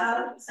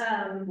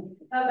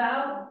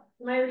about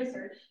my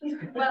research.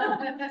 Well,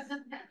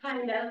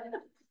 kind of.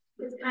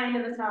 It's kind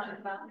of a song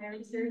about my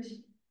research.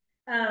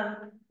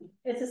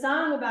 It's a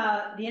song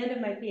about the end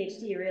of my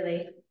PhD,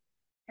 really.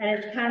 And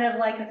it's kind of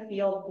like a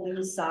field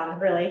blues song,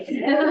 really.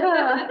 Because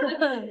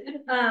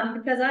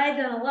I had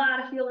done a lot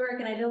of field work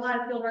and I did a lot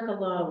of field work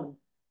alone.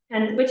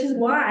 And which is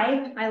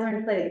why I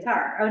learned to play the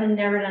guitar. I would have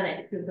never done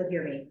it if people could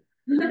hear me.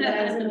 But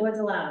I was in the woods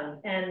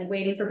alone and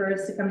waiting for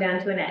birds to come down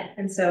to a net.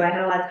 And so I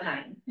had a lot of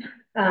time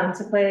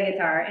to play the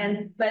guitar.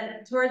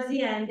 But towards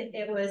the end,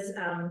 it was,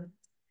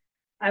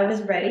 I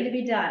was ready to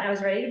be done. I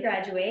was ready to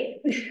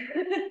graduate.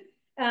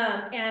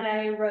 And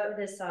I wrote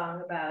this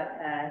song about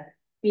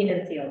being in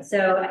the field.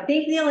 So I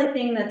think the only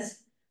thing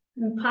that's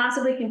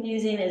possibly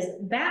confusing is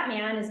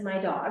Batman is my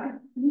dog.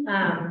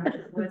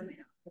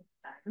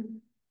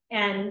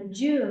 And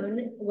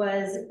June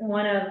was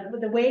one of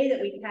the way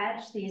that we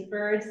catch these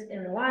birds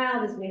in the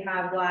wild is we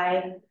have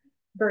live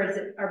birds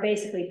that are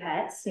basically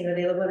pets. They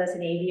live with us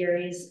in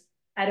aviaries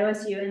at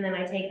OSU, and then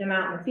I take them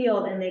out in the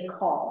field and they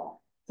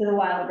call to the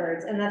wild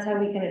birds, and that's how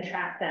we can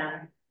attract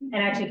them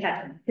and actually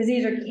catch them. Because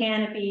these are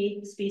canopy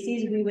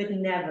species, we would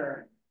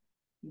never.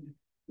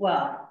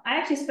 Well, I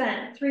actually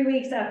spent 3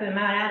 weeks up in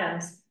Mount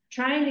Adams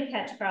trying to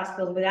catch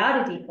crossbills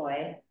without a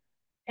decoy,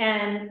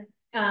 and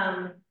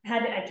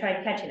I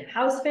tried catching a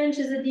house finch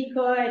as a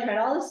decoy. I tried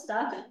all this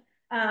stuff,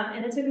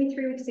 and it took me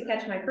 3 weeks to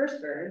catch my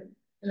first bird.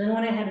 And then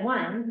when I had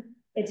one,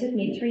 it took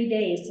me 3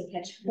 days to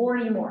catch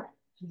 40 more.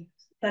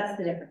 That's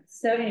the difference.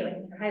 So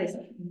anyway, highly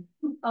sorry.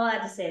 All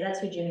that to say, that's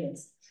who June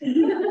is.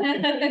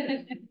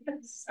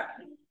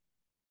 Sorry.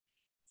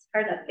 It's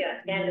hard not to get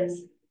on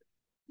tangents.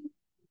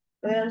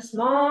 Well,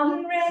 small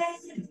and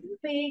red,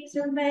 big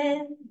and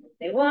red,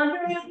 they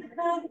wander around the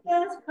country,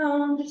 just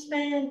home to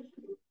spend.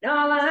 And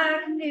all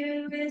I can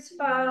do is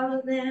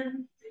follow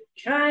them,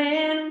 try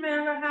and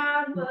remember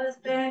how it was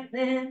back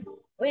then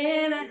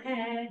when I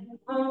had a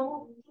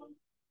home.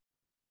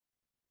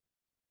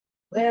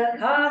 Well, it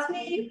cost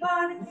me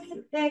part of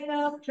the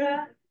pickup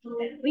truck,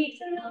 and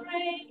weeks in the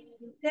rain,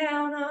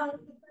 down on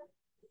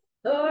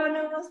the Lord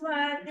knows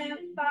why I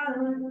kept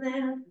following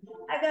them.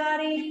 I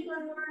got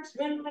even worse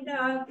when my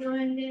dog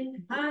joined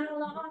in. I no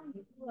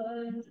longer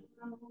was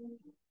alone.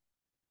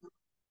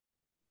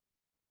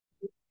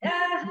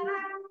 I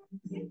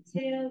can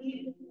tell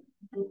you,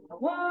 I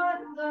want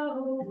to go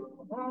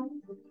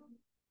home.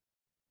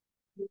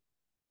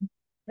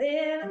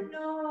 Live a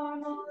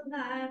normal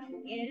life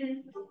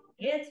again.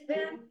 It's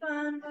been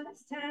fun, but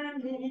it's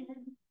time to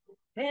end.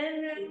 Been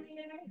around the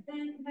earth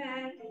and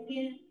back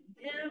again,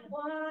 and I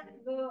want to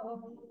go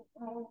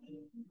home.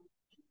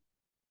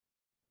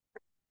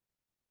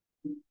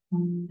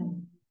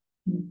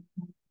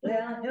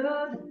 Well, I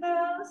know the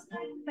girls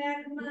like the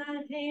back of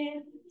my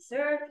hand,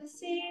 surf the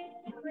sea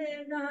and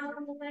lived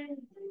on the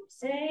land,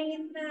 sang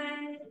at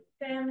night,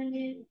 family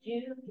in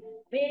June,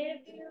 made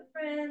a few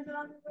friends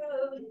on the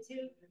road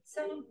too,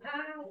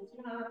 somehow it's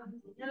not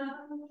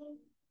enough.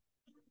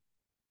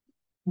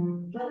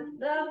 But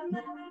love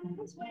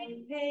lies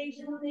waiting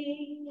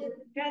patiently to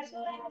catch the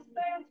last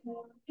bird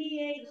for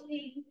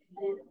PhD,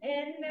 and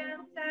heading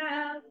down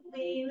south to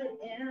be with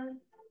him.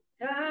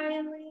 Try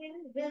and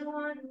live in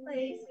one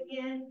place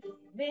again,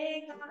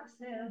 make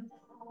ourselves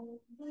home.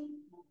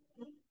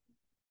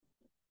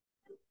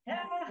 I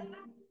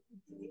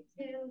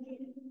tell you,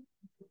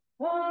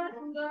 want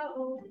to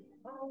go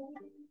home.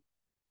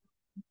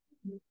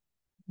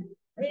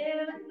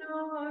 Live a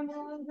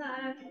normal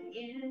life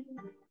again.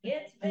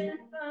 It's been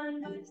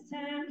fun this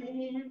time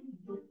in.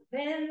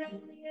 Been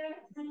around the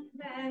earth and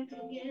back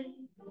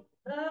again.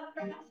 Love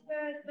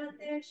prospered, but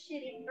they're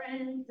shitty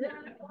friends.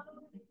 I want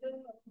to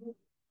go.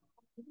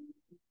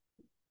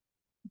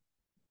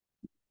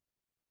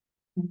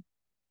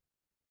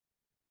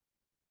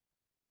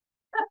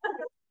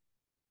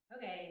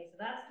 Okay, so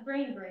that's the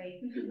brain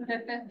break.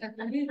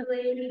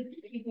 Usually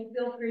you can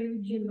feel pretty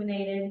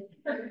rejuvenated.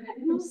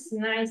 It's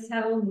nice to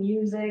have a little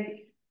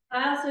music.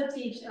 I also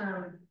teach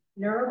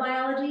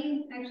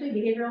neurobiology, actually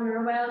behavioral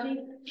neurobiology,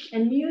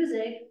 and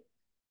music.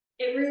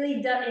 It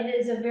really does. It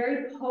is a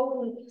very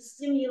potent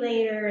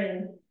stimulator,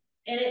 and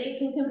it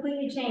can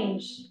completely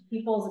change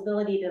people's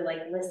ability to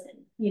like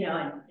listen, you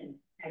know, and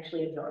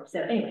actually absorb.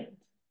 So anyway,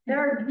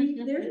 there's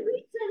reasons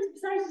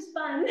besides just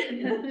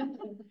fun.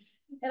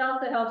 It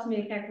also helps me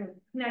to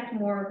connect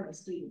more with my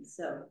students.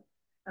 So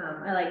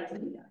I like to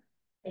do that.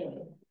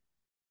 Anyway.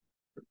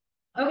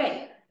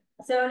 Okay,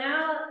 so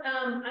now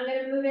I'm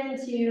going to move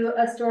into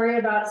a story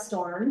about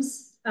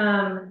storms.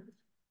 And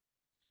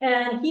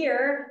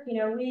here, you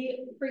know,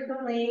 we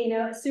frequently, you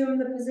know, assume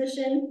the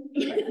position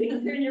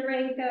either in your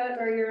raincoat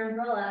or your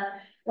umbrella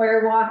while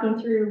you're walking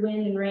through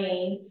wind and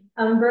rain.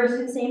 Birds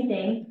do the same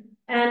thing.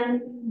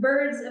 And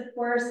birds, of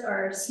course,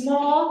 are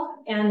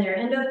small and they're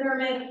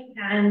endothermic,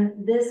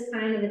 and this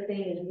kind of a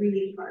thing is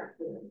really hard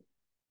for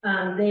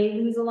them. They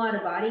lose a lot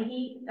of body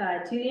heat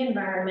to the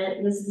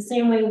environment. This is the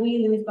same way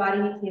we lose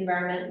body heat to the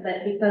environment,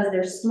 but because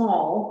they're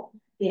small,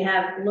 they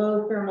have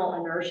low thermal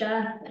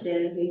inertia.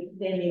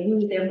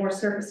 They have more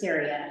surface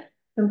area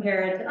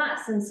compared to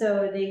us, and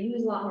so they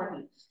lose a lot more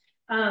heat.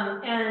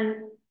 And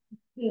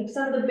you know,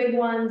 some of the big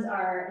ones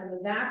are an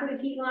evaporative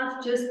heat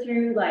loss just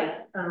through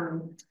like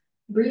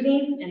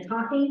breathing and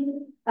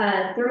talking,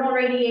 thermal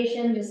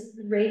radiation, just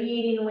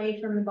radiating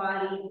away from the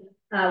body,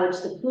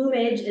 which the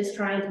plumage is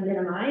trying to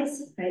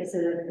minimize, right? So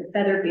the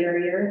feather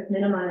barrier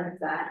minimizes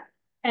that.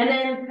 And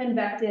then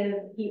convective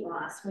heat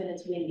loss when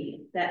it's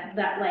windy, that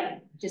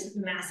like just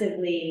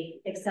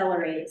massively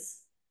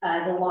accelerates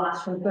the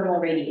loss from thermal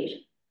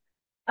radiation.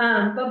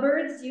 But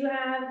birds do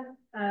have,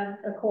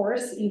 of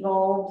course,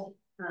 evolved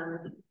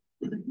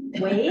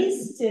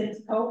ways to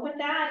cope with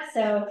that.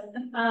 So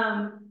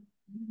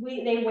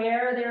they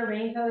wear their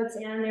raincoats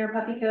and their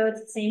puffy coats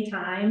at the same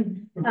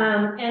time,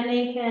 and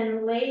they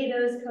can lay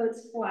those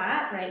coats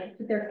flat, right?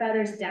 Put their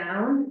feathers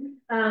down.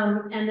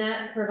 And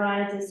that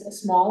provides us a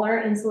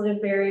smaller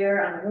insulative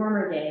barrier on a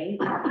warmer day.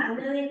 And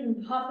then they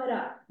can puff it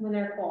up when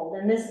they're cold.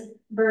 And this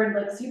bird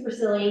looks super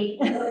silly.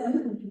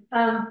 And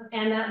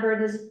that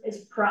bird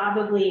is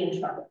probably in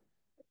trouble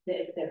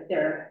if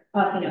they're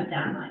puffing up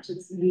that much.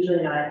 It's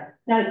usually not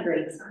a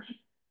great sign.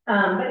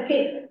 But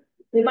okay,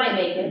 they might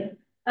make it.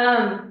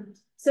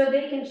 So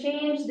they can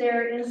change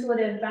their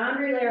insulative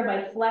boundary layer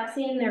by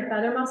flexing their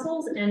feather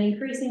muscles and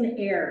increasing the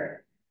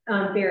air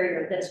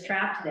barrier that's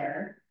trapped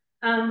there.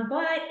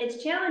 But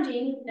it's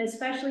challenging,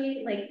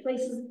 especially like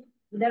places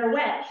that are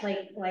wet,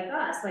 like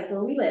us, like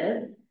where we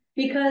live,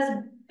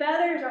 because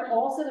feathers are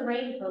also the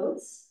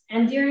raincoats,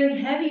 and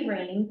during heavy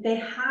rain, they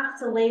have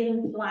to lay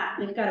them flat.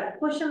 They've got to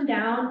push them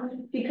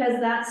down because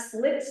that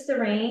slips the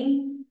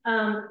rain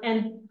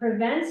and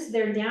prevents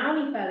their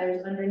downy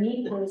feathers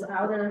underneath those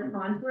outer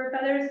contour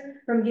feathers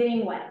from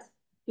getting wet.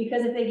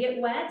 Because if they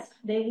get wet,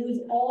 they lose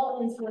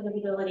all insulative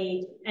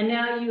ability, and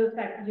now you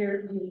affect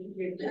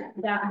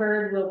that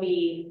bird will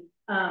be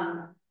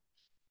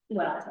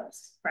well,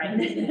 toast, right?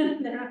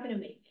 They're not going to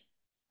make it.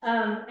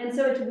 And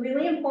so it's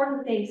really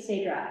important they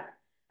stay dry.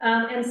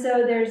 And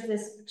so there's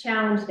this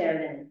challenge there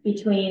then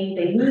between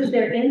they lose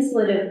their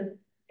insulative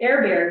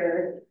air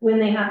barrier when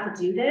they have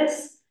to do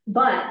this,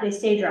 but they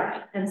stay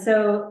dry. And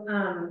so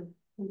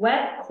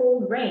wet,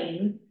 cold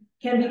rain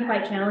can be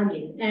quite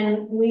challenging.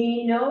 And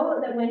we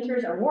know that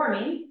winters are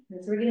warming,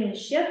 and so we're getting a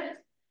shift,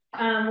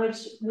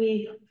 which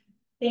we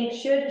think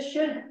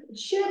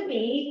should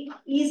be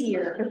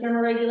easier for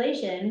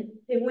thermoregulation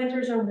if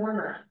winters are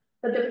warmer.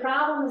 But the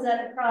problem is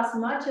that across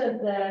much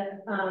of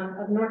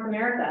of North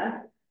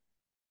America,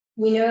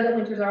 we know that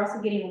winters are also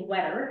getting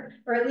wetter,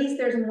 or at least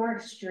there's more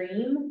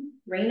extreme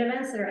rain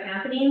events that are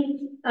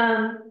happening.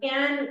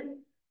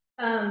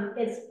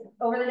 It's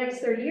over the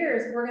next 30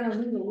 years, we're going to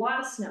lose a lot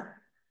of snow.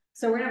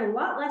 So we're going to have a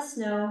lot less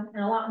snow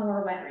and a lot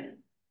more wet rain.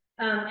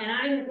 And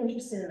I'm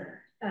interested in that.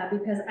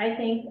 Because I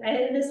think,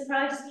 this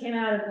probably just came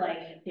out of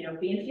like, you know,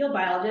 being a field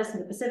biologist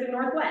in the Pacific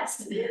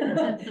Northwest.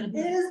 It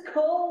is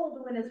cold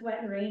when it's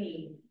wet and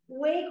rainy,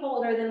 way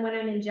colder than when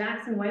I'm in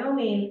Jackson,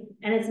 Wyoming,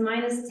 and it's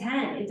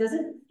 -10. It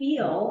doesn't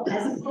feel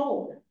as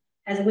cold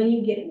as when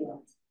you get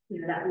wet.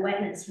 You know, that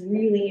wetness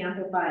really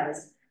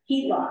amplifies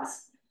heat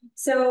loss.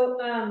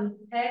 So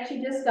I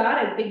actually just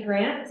got a big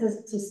grant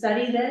to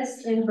study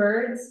this in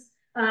birds.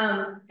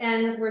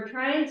 And we're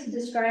trying to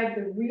describe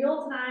the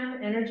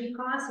real-time energy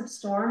costs of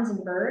storms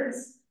and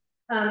birds.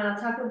 And I'll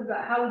talk a little bit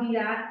about how we do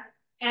that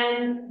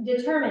and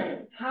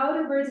determine how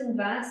do birds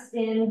invest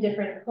in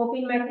different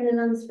coping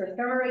mechanisms for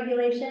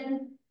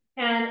thermoregulation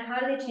And how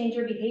do they change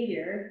their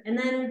behavior? And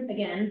then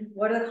again,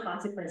 what are the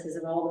consequences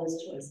of all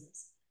those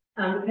choices?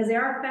 Because they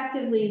are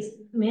effectively,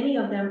 many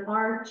of them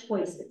are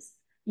choices.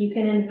 You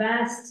can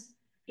invest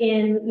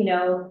in,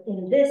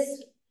 in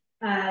this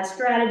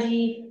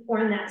strategy or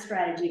in that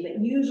strategy,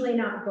 but usually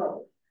not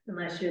both,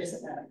 unless you're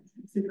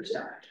a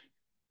superstar.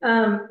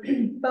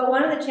 But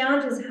one of the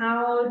challenges is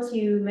how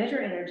to measure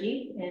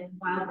energy in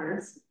wild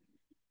birds.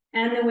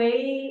 And the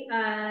way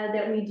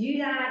that we do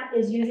that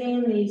is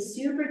using these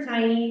super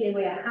tiny, they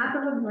weigh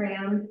 1/2 of a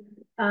gram,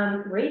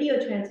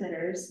 radio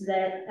transmitters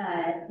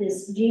that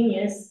this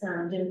genius,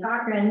 Jim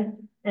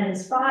Cochran, and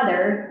his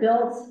father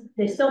built.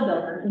 They still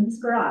build them in his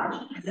garage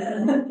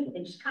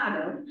in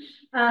Chicago.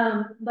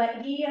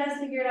 But he has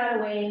figured out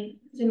a way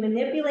to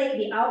manipulate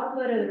the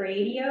output of the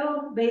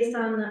radio based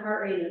on the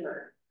heart rate of the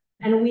bird.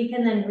 And we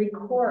can then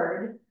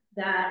record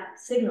that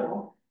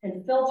signal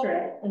and filter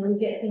it, and we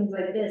get things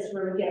like this,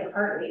 where we get a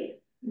heart rate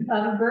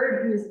of a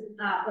bird who's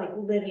like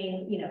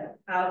living,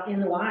 out in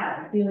the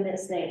wild, doing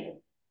its thing.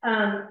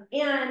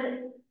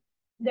 And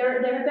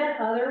there have been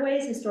other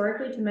ways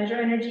historically to measure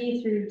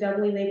energy through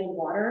doubly labeled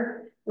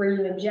water, where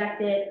you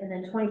inject it, and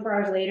then 24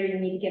 hours later, you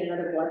need to get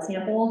another blood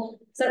sample.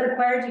 So it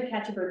requires you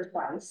catch a bird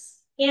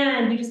twice,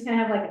 and you just kind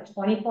of have like a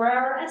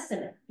 24-hour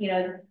estimate.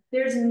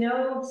 There's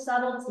no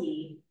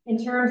subtlety in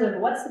terms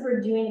of what's the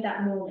bird doing at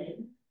that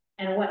moment,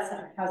 and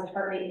how's the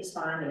heart rate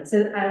responding.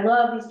 So I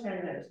love these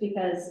transmitters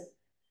because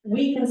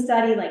we can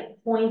study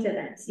like point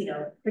events,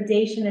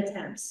 predation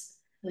attempts,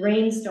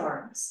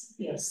 rainstorms,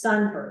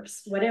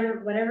 sunbursts,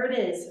 whatever it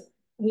is.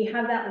 We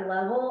have that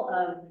level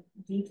of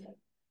detail,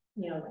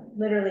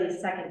 literally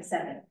second.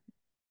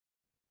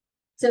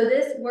 So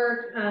this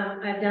work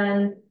I've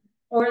done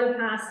over the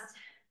past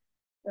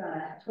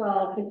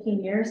 12,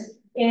 15 years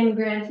in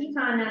Grand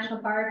Teton National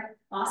Park.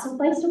 Awesome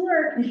place to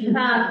work,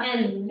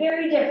 and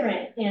very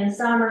different in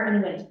summer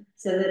and winter.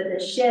 So the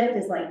shift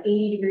is like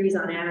 80 degrees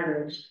on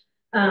average.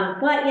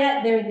 But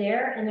yet they're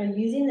there and they're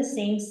using the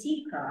same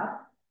seed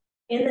crop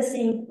in the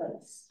same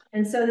place.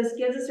 And so this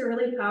gives us a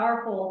really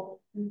powerful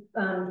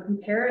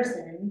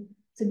comparison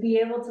to be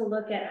able to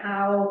look at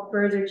how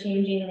birds are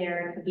changing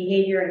their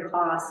behavior and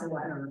costs and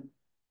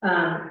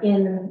whatnot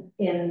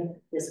in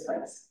this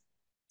place.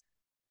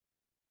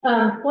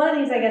 One of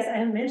the things I guess I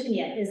haven't mentioned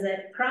yet is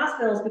that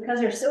crossbills, because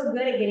they're so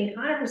good at getting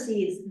conifer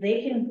seeds,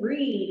 they can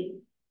breed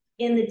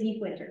in the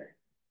deep winter.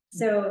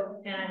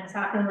 So, and I'm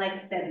talking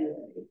like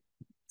February.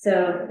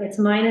 So it's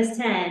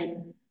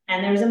 -10,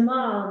 and there's a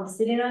mom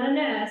sitting on a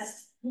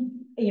nest,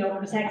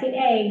 protecting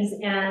eggs,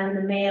 and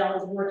the male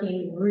is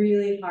working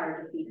really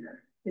hard to feed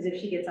her, because if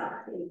she gets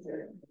off, eggs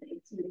are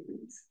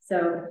freeze.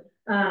 So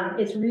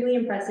it's really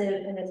impressive,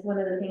 and it's one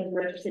of the things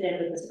we're interested in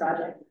with this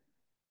project.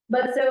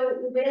 But so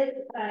with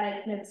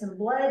kind of some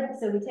blood,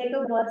 so we take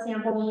a blood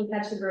sample when we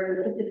catch the bird,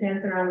 we put the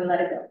transmitter on, we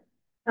let it go.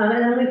 And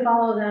then we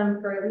follow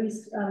them for at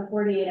least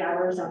 48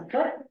 hours on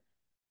foot.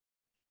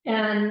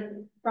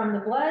 And from the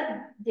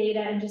blood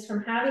data and just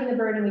from having the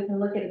bird, and we can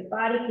look at its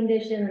body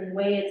condition and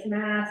weigh its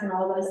mass and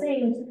all those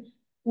things,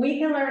 we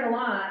can learn a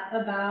lot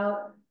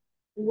about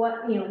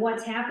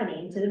what's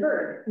happening to the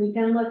bird. We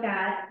can look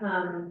at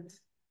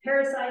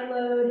parasite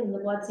load in the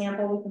blood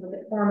sample. We can look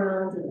at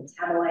hormones and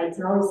metabolites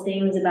and all those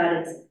things about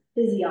its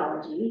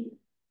physiology.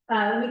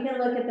 We can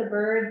look at the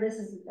bird.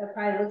 This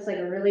probably looks like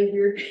a really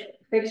weird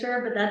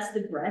picture, but that's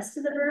the breast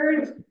of the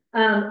bird.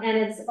 And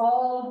it's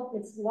lost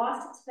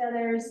its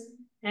feathers,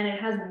 and it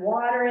has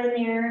water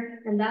in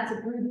there, and that's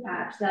a brood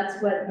patch.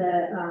 That's what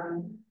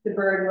the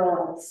bird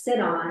will sit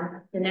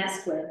on the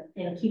nest with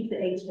and keep the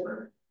eggs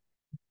warm.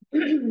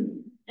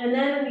 And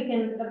then we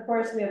can, of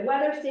course, we have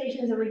weather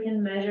stations that we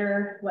can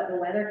measure what the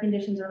weather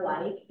conditions are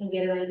like and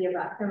get an idea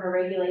about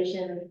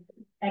thermoregulation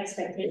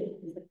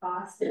expectations, the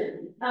cost.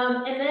 And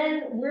then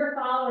we're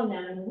following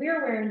them, and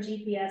we're wearing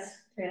GPS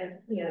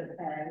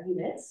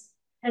units.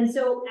 And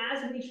so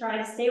as we try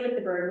to stay with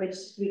the bird, which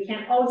we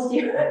can't always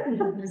do,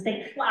 because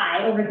they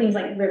fly over things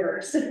like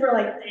rivers. We're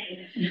like,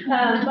 dang.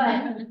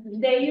 But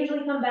they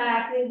usually come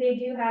back. They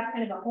do have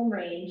kind of a home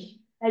range.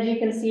 As you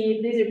can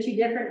see, these are two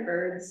different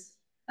birds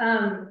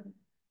around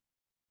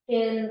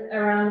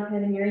kind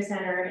of the Murray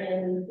Center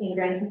in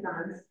Grand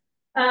Tetons.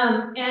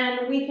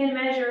 And we can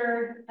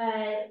measure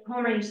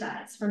home range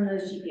size from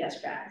those GPS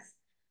tracks.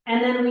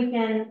 And then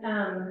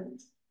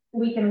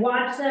we can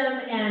watch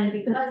them, and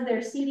because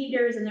they're seed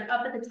eaters and they're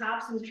up at the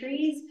tops of the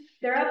trees,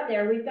 they're up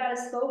there. We've got a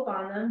scope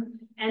on them,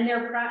 and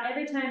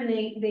every time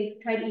they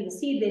try to eat a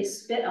seed, they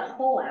spit a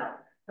hole out,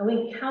 and we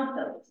can count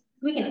those.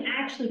 We can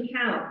actually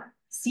count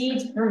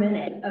seeds per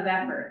minute of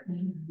effort,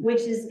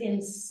 which is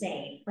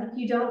insane. Like,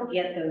 you don't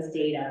get those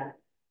data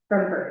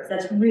from birds.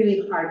 That's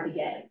really hard to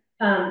get.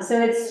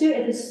 So it's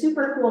a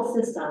super cool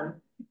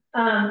system.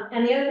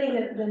 And the other thing,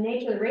 that the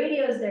nature of the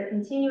radio is their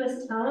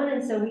continuous tone,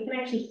 and so we can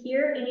actually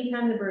hear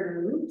anytime the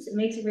bird moves. It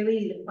makes it really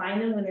easy to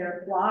find them when there are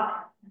a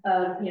flock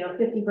of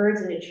 50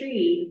 birds in a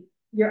tree.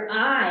 Your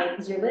eye,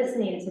 because you're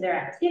listening to their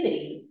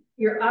activity,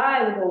 your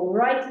eye will go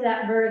right to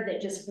that bird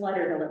that just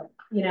fluttered a little,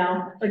 you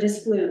know, or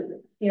just flew.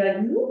 You're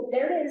like, whoop,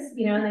 there it is,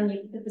 you know, and then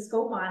you put the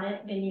scope on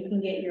it and you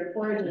can get your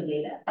foraging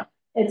data.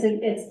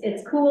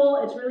 It's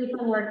cool, it's really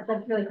fun work, but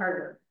it's really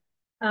hard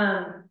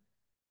work.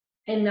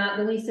 And not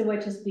the least of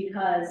which is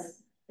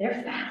because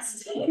they're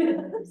fast.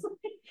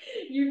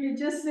 You're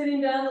just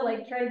sitting down to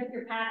like try to get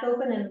your pack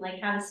open and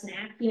like have a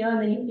snack, you know,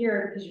 and then you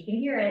hear, because you can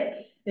hear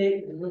it,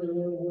 and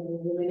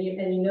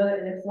you know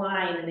that they're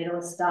flying and they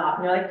don't stop.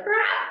 And you're like,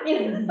 crap,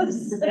 you know,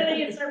 so then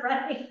you start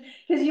running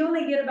because you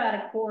only get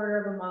about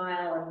 1/4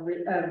 mile of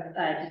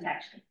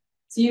detection.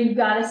 So you've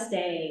got to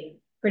stay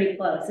pretty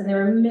close. And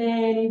there were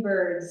many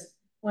birds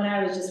when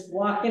I was just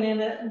walking in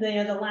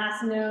the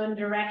last known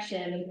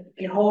direction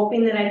and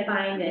hoping that I'd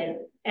find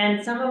it.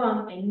 And some of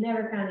them I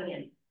never found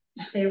again.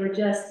 They were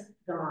just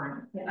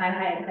gone. I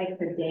had hiked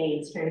for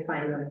days trying to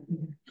find them,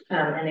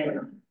 and they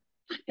were gone.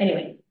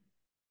 Anyway,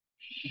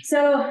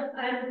 so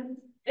I'm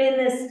in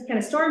this kind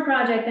of storm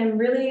project. I'm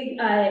really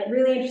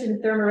interested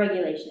in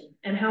thermoregulation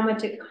and how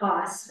much it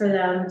costs for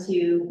them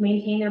to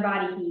maintain their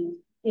body heat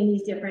in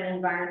these different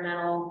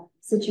environmental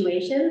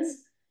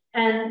situations.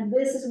 And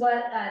this is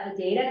what the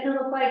data can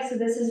look like. So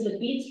this is the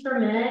beats per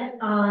minute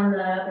on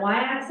the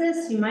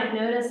y-axis. You might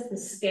notice the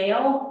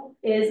scale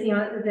is, you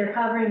know, they're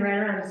hovering right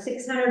around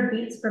 600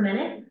 beats per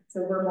minute.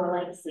 So we're more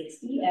like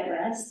 60 at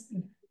rest.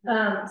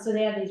 So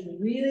they have these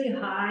really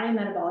high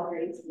metabolic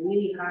rates,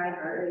 really high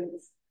heart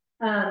rates.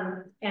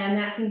 And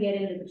that can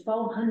get into the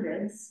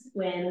 1200s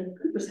when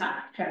Cooper's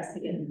hawk tries to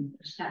get in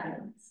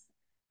happens.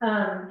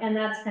 And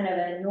that's kind of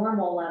a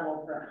normal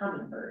level for a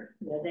hummingbird.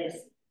 You know, they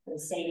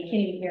say you can't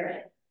even hear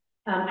it.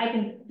 I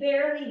can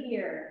barely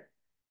hear,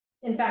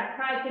 in fact,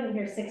 probably couldn't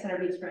hear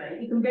 600 beats per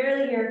minute. You can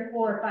barely hear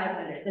 400 or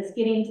 500. That's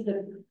getting to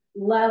the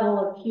level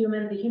of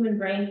the human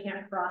brain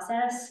can't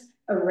process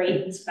a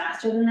rate that's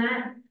faster than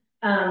that.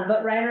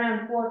 But right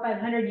around 400 or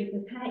 500,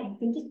 you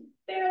can just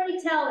barely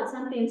tell that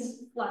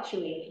something's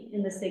fluctuating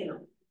in the signal.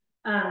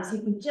 So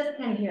you can just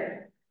kind of hear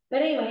it.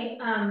 But anyway,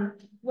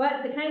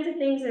 what the kinds of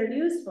things that are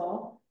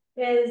useful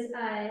is,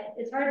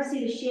 it's hard to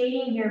see the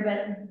shading here,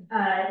 but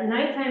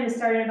nighttime is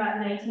starting about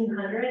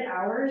 1900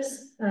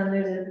 hours.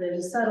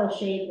 There's a subtle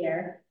shade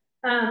there.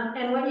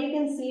 And what you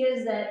can see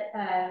is that,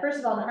 first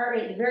of all, the heart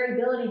rate, the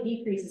variability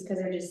decreases because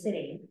they're just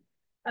sitting.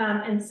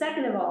 And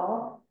second of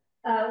all,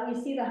 we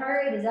see the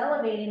heart rate is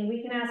elevating.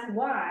 We can ask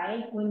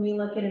why when we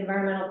look at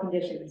environmental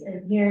conditions.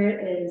 And here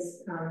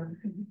is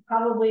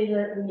probably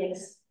the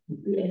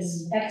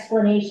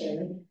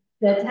explanation.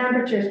 The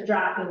temperature is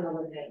dropping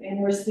overnight, and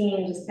we're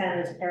seeing just kind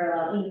of this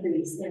parallel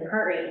increase in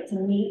heart rate to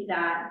meet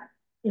that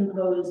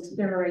imposed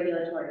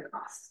thermoregulatory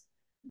cost.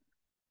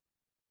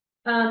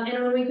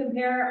 And when we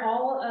compare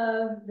all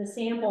of the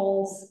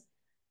samples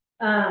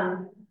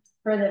for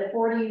the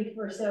 40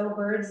 or so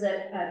birds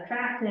that I've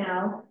tracked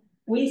now,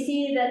 we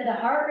see that the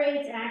heart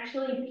rates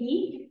actually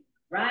peak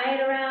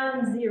right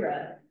around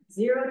 0.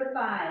 0 to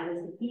 5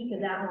 is the peak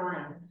of that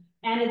line.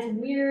 And it's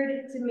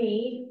weird to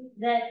me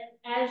that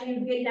as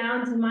you get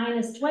down to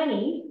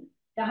 -20,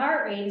 the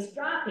heart rate is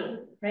dropping,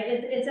 right?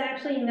 It's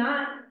actually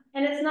not,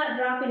 and it's not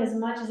dropping as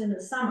much as in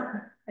the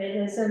summer, right?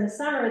 And so in the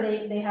summer,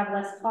 they have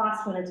less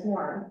cost when it's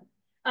warm.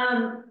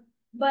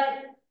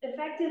 But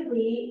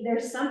effectively,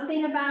 there's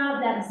something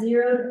about that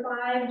 0 to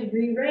 5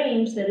 degree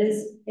range that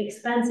is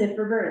expensive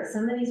for birds.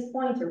 Some of these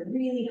points are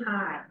really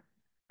high.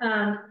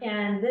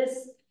 And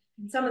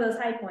some of those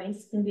high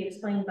points can be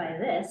explained by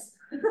this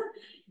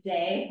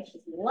day, which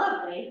is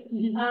lovely.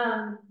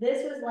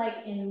 This was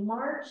like in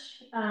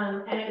March,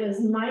 and it was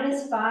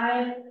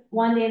 -5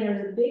 one day, and there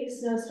was a big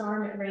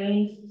snowstorm. It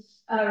rained,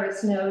 or it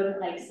snowed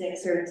like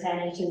 6 or 10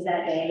 inches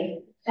that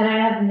day. And I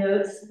have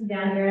notes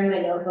down here in my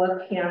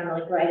notebook, you know, I'm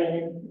like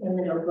writing in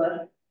the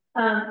notebook.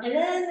 And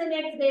then the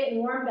next day it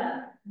warmed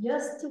up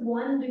just to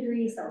 1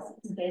 degree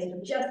Celsius, okay, so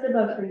just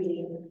above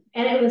freezing.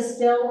 And it was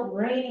still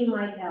raining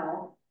like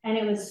hell. And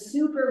it was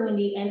super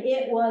windy, and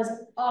it was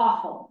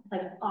awful,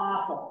 like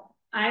awful.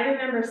 I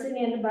remember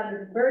sitting in about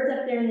the birds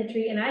up there in the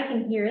tree, and I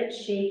can hear it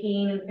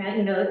shaking, and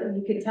you know,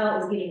 you could tell it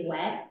was getting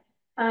wet.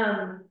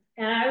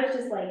 And I was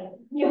just like,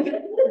 you know,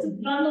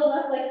 just bundled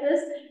up like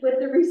this with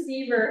the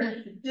receiver,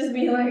 just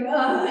being like,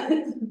 oh,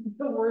 it's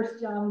the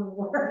worst job in the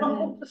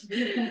world.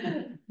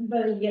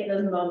 But you get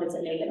those moments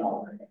that make it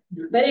all worth it.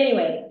 But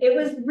anyway, it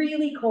was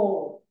really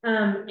cold.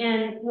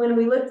 And when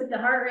we looked at the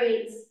heart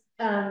rates,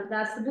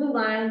 that's the blue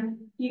line,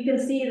 you can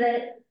see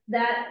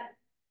that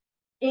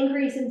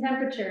increase in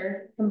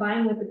temperature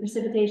combined with the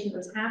precipitation that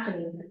was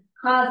happening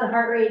caused the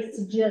heart rates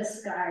to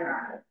just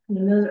skyrocket. I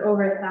mean, those are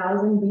over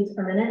 1,000 beats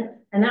per minute.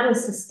 And that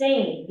was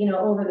sustained, you know,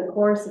 over the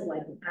course of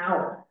like an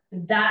hour.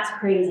 That's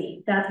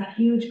crazy. That's a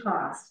huge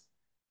cost.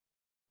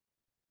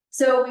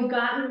 So we've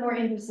gotten more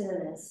interested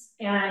in this.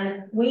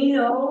 And we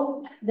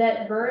know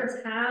that birds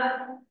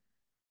have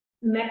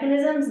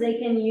mechanisms they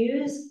can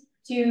use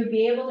to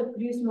be able to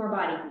produce more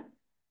body heat.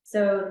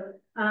 So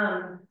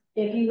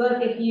if you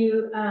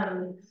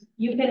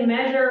can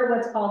measure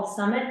what's called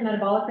summit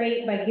metabolic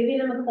rate by giving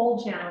them a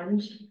cold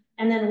challenge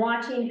and then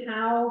watching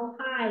how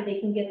high they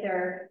can get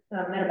their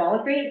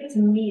metabolic rate to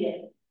meet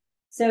it.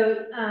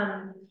 So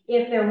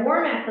if they're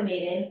warm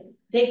acclimated,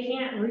 they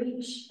can't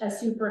reach a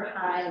super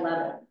high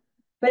level.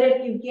 But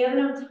if you've given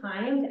them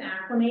time to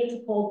acclimate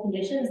to cold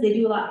conditions, they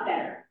do a lot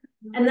better.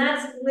 And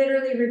that's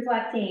literally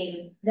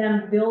reflecting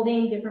them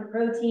building different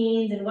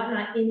proteins and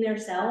whatnot in their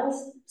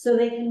cells so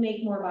they can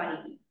make more body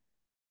heat.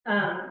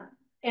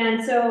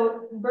 And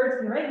so birds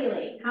can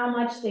regulate how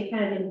much they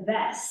kind of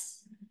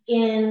invest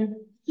in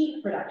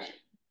heat production.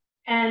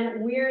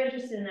 And we're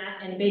interested in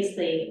that, and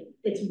basically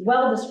it's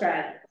well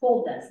described,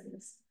 cold does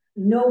this.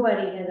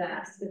 Nobody has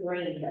asked if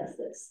rain does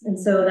this. And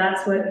so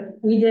that's what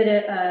we did,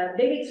 a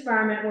big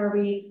experiment where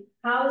we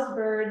housed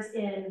birds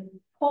in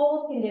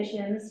cold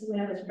conditions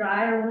when it was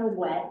dry or when it was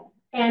wet,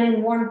 and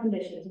in warm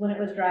conditions when it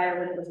was dry or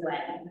when it was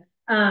wet.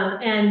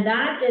 And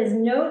that is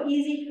no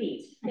easy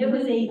feat. It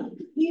was a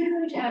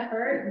huge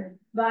effort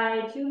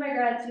by 2 of my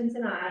grad students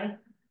and I.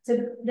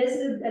 This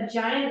is a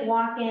giant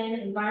walk-in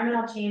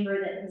environmental chamber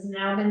that has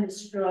now been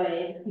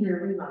destroyed in a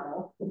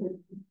remodel.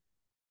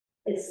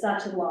 It's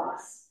such a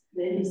loss.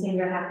 These things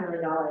are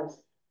 $500,000.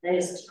 They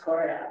just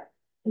tore it up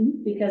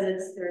because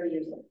it's 30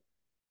 years old.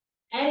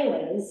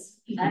 Anyways,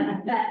 you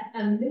can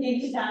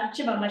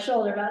chip on my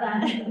shoulder about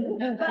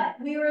that.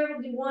 But we were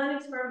able to do one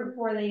experiment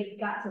before they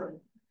got to them.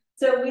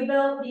 So we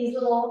built these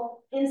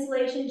little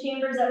insulation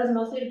chambers that was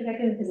mostly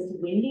protected because it's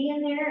windy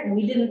in there, and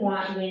we didn't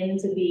want wind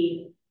to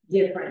be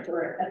different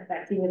or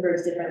affecting the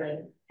birds differently.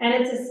 And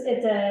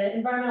it's a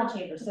environmental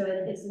chamber, so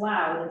it's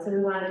loud, and so we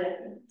wanted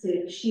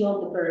to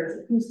shield the birds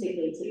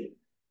acoustically too.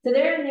 So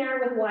they're in there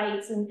with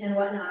lights and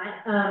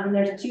whatnot.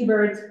 There's 2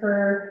 birds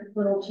per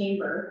little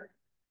chamber.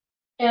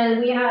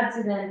 And we had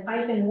to then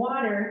pipe in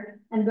water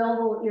and build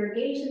a little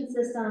irrigation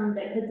system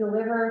that could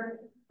deliver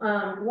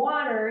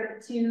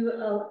water to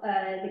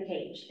the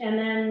cage. And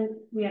then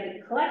we had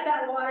to collect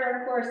that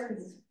water, of course,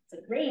 because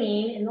it's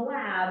raining in the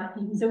lab.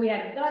 So we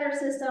had a gutter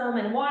system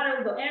and water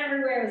would go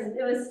everywhere.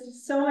 It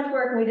was so much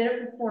work, and we did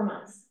it for 4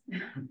 months.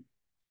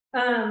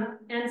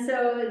 And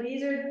so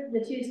these are the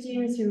 2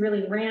 students who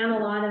really ran a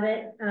lot of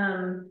it.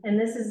 And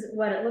this is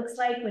what it looks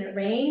like when it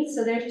rains.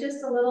 So there's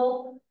just a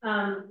little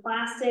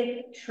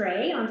plastic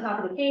tray on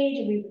top of the cage,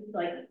 and we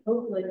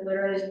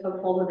literally just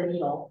poked holes with a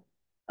needle.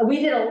 We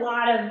did a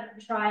lot of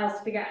trials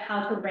to figure out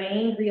how to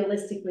rain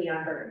realistically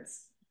on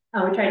birds.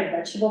 We tried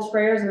vegetable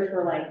sprayers, which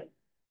were like,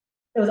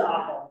 it was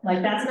awful.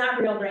 Like, that's not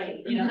real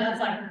rain, you know, that's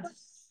like,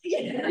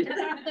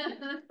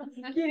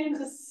 getting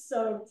just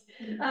soaked.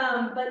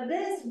 But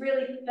this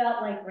really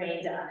felt like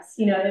rain to us.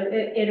 You know,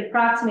 it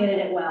approximated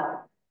it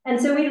well.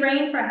 And so we'd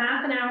rain for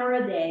half an hour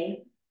a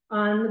day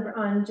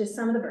on just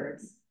some of the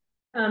birds,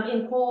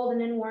 in cold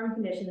and in warm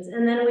conditions.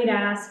 And then we'd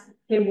ask,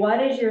 okay,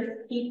 what is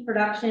your heat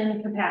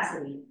production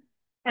capacity?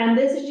 And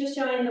this is just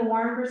showing the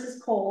warm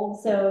versus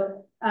cold.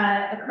 So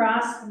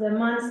across the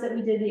months that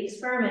we did the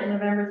experiment,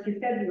 November through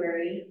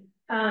February,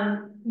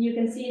 you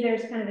can see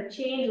there's kind of a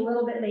change a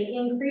little bit. They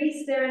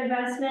increase their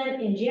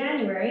investment in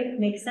January.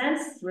 Makes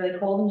sense. It's really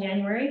cold in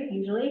January,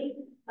 usually.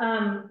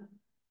 And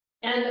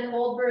the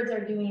cold birds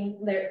are doing,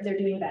 they're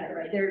doing better,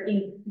 right?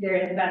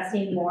 They're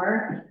investing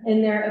more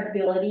in their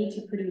ability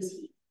to produce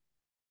heat.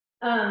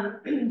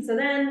 So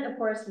then, of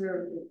course,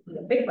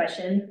 the big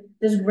question,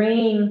 does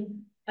rain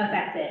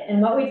affect it?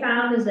 And what we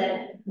found is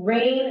that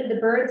the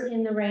birds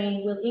in the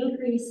rain will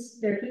increase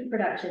their heat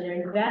production,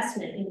 their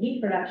investment in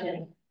heat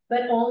production,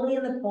 but only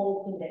in the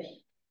cold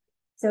conditions.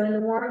 So in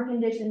the warm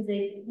conditions,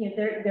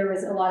 there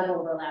was a lot of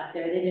overlap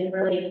there. They didn't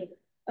really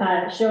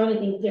show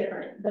anything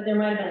different, but there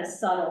might have been a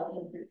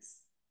subtle increase.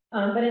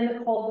 But in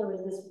the cold, there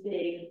was this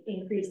big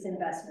increased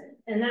investment.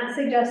 And that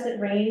suggests that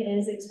rain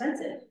is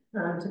expensive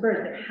to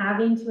birds. They're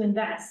having to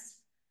invest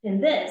in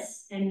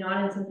this and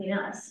not in something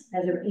else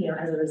as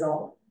a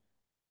result.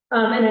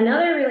 And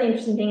another really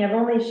interesting thing, I've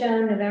only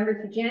shown November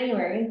to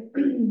January.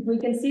 We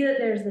can see that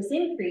there's this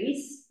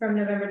increase from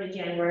November to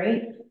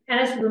January. And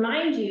as to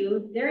remind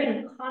you, they're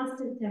in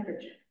constant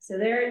temperature. So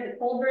the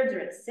cold birds are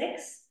at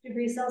 6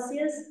 degrees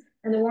Celsius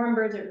and the warm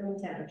birds are at room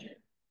temperature.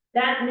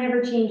 That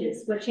never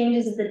changes. What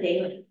changes is the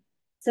day length.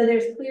 So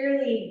there's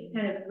clearly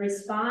kind of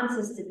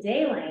responses to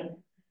day length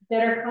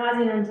that are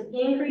causing them to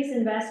increase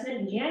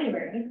investment in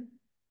January.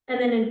 And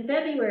then in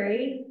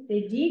February,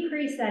 they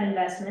decrease that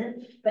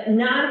investment, but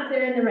not if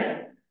they're in the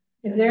rain.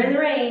 If they're in the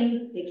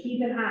rain, they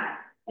keep it high.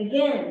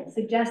 Again,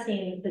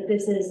 suggesting that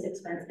this is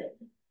expensive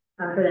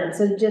for them.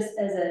 So just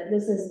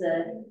this is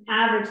the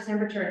average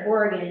temperature in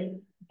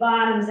Oregon,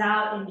 bottoms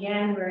out in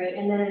January,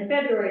 and then in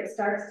February, it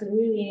starts to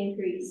really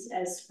increase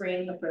as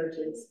spring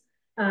approaches.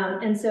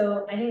 And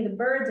so I think the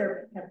birds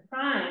are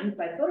primed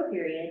by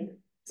photoperiod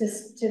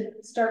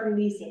to start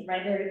releasing,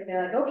 right?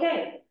 They're like,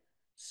 okay,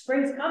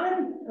 spring's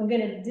coming. I'm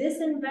going to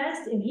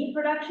disinvest in heat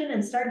production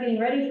and start getting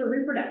ready for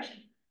reproduction.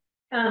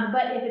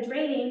 But if it's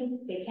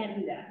raining, they can't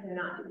do that. They're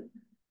not doing it.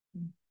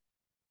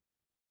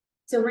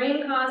 So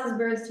rain causes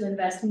birds to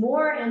invest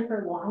more and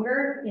for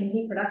longer in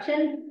heat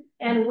production.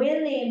 And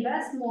when they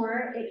invest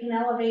more, it can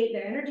elevate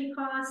their energy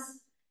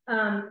costs.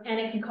 And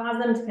it can cause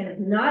them to kind of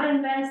not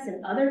invest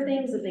in other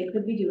things that they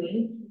could be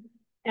doing.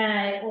 And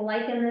I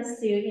liken this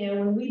to,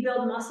 when we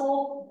build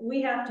muscle,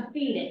 we have to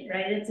feed it,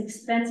 right? It's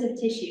expensive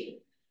tissue.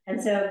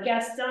 And so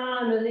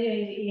Gaston was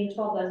eating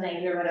 12 dozen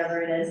eggs or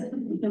whatever it is,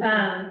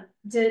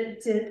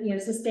 to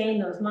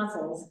sustain those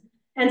muscles.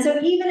 And so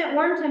even at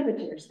warm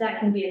temperatures, that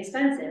can be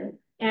expensive.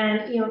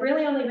 And it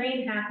really only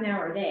rained half an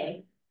hour a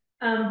day.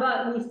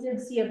 But we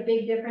did see a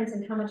big difference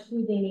in how much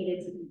food they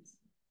needed to eat.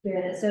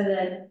 So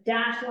the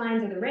dashed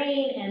lines are the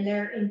rain, and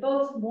they're in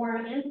both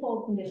warm and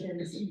cold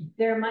conditions,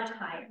 they're much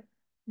higher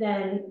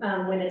than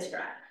when it's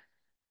dry.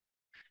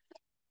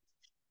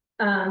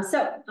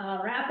 So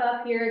I'll wrap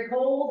up here.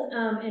 Cold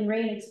and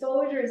rain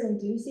exposure is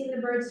inducing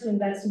the birds to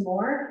invest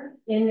more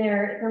in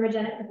their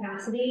thermogenic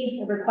capacity.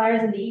 It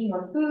requires them to eat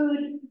more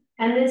food.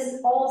 And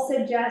this all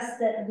suggests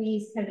that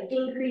these kind of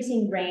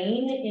increasing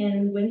rain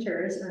in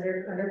winters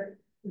under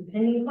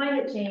impending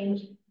climate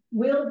change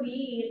will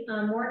be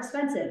more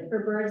expensive for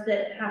birds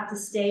that have to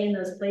stay in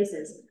those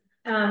places.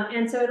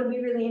 And so it'll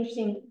be really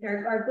interesting.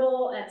 Our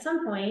goal at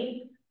some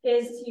point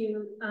is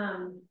to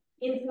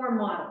inform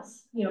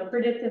models,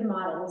 predictive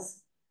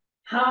models.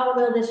 How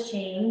will this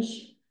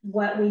change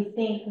what we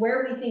think,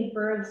 where we think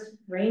birds'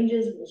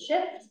 ranges will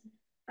shift,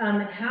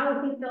 and how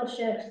we think they'll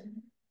shift,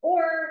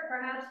 or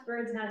perhaps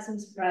birds have some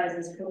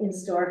surprises in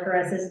store for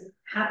us. This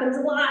happens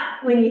a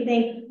lot when you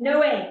think, no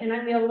way, and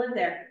I'm able to live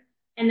there.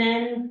 And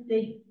then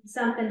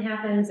something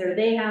happens, or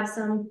they have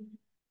some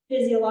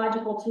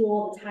physiological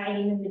tool that's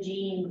hiding in the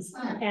genes,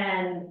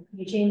 and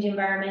you change the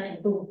environment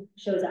and boom,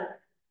 shows up.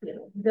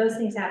 Those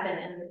things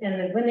happen,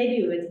 and when they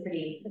do, it's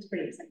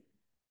pretty exciting.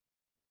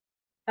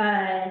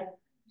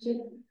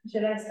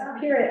 Should I stop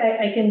here?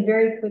 I can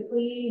very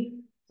quickly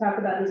talk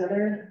about these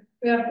other.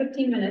 We have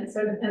 15 minutes, so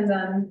it depends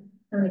on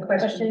how many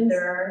questions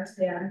there are.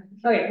 Yeah.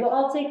 Okay, well,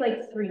 I'll take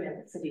like 3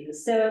 minutes to do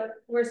this. So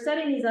we're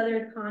studying these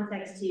other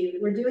contexts too.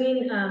 We're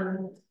doing,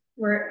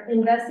 we're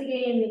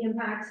investigating the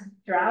impact of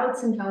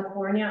droughts in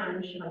California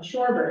on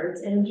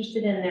shorebirds, and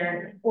interested in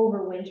their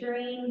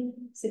overwintering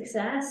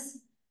success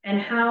and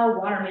how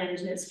water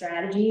management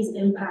strategies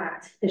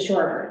impact the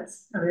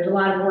shorebirds. There's a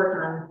lot of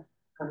work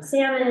on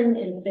salmon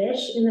and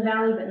fish in the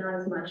valley, but not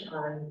as much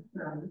on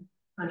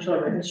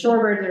shorebirds. And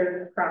shorebirds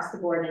are across the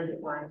board in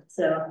decline.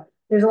 So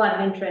there's a lot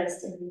of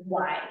interest in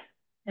why.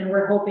 And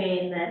we're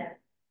hoping that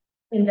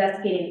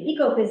investigating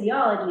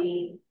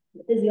ecophysiology,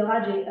 the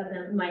physiology of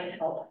them might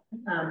help,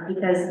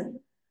 because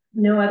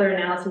no other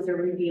analyses are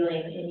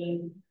revealing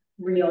any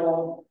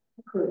real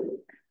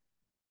clue.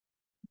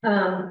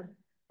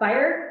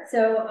 Fire.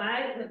 So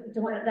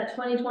that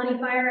 2020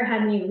 fire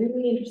had me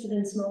really interested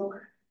in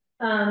smoke.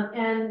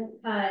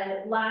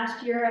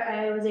 Last year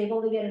I was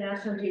able to get a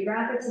National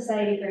Geographic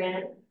Society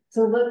grant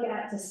to look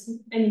at,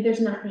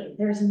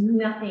 there's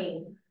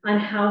nothing on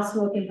how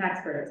smoke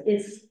impacts birds.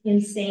 It's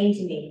insane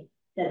to me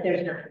that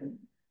there's nothing.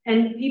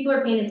 And people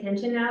are paying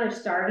attention now, there's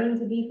starting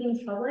to be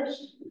things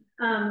published.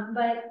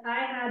 But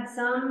I had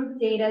some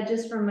data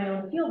just from my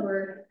own field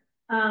work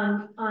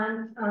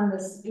on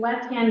this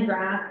left-hand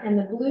graph, and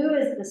the blue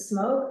is the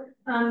smoke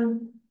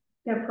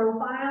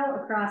profile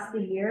across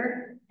the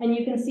year. And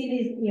you can see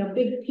these,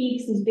 big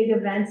peaks, these big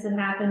events that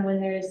happen when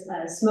there's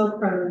smoke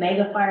from a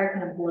mega fire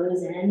kind of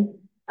blows in.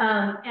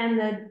 And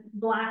the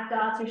black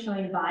dots are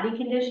showing body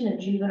condition of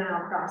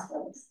juvenile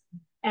crossbows.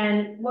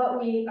 And what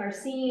we are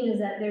seeing is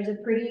that there's a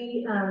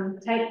pretty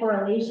tight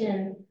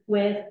correlation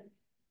with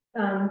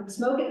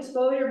smoke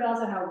exposure, but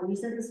also how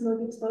recent the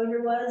smoke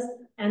exposure was,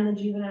 and the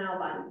juvenile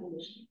body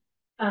condition.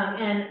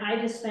 And I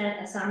just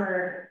spent a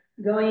summer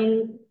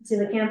going to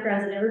the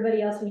campgrounds that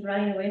everybody else was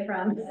running away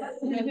from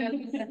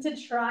to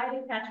try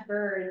to catch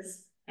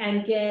birds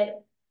and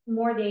get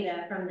more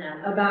data from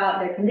them about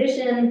their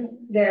condition,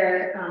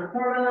 their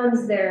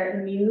hormones,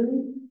 their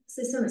immune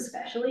system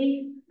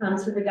especially.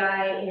 So the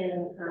guy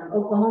in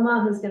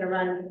Oklahoma who's going to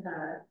run,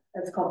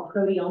 that's called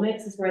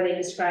proteomics, is where they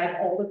describe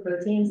all the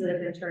proteins that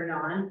have been turned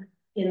on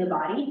in the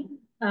body.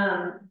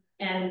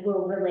 And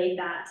we'll relate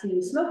that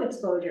to smoke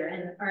exposure.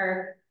 And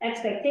our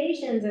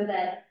expectations are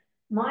that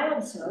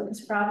mild smoke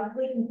is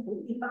probably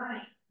completely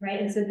fine, right?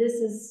 And so this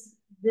is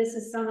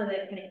some of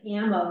the kind of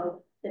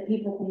ammo that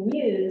people can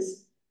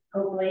use,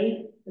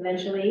 hopefully,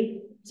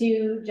 eventually,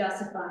 to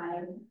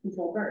justify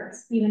controlled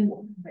birds, even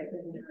more, right?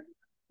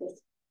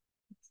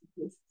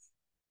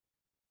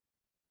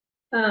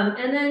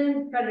 And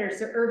then predators,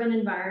 so urban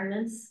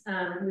environments.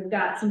 We've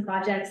got some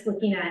projects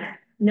looking at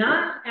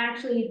not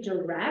actually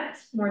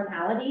direct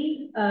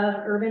mortality of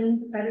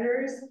urban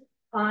predators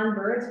on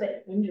birds,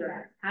 but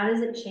indirect. How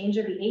does it change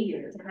their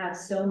behavior to have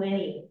so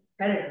many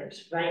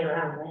predators running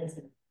around the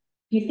landscape?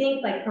 Do you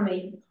think, like, from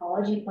an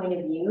ecology point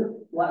of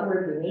view, what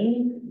we're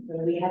doing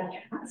when we have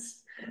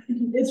cats,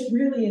 it's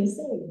really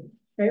insane,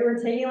 right?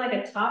 We're taking like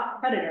a top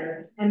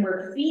predator and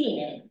we're feeding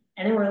it,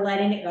 and then we're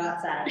letting it go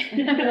outside.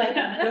 Like,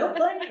 go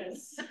play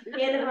this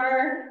in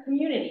our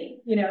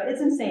community.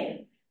 It's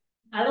insane.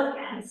 I love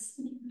cats,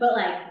 but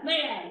like,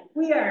 man,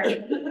 we are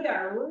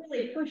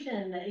really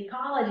pushing the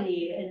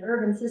ecology in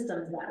urban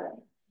systems that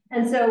way.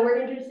 And so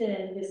we're interested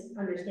in just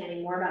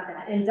understanding more about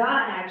that. And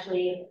Dot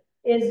actually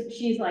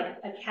she's like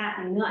a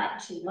cat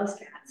nut. She loves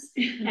cats.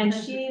 And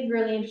she's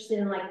really interested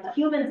in like the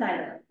human side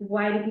of it.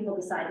 Why do people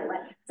decide to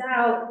let cats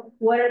out?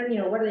 What are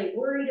they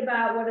worried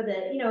about? What are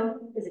the,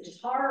 is it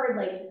just hard?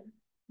 Like,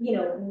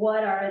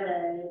 what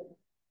are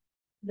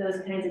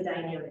those kinds of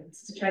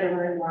dynamics to try to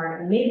learn more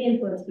and maybe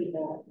influence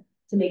people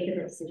to make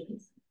different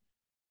decisions.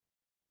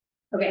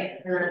 Okay,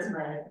 and that's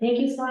my thank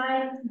you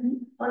slide.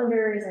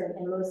 Funders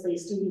and mostly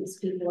students,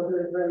 people who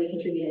have really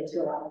contributed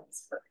to a lot of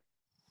this work.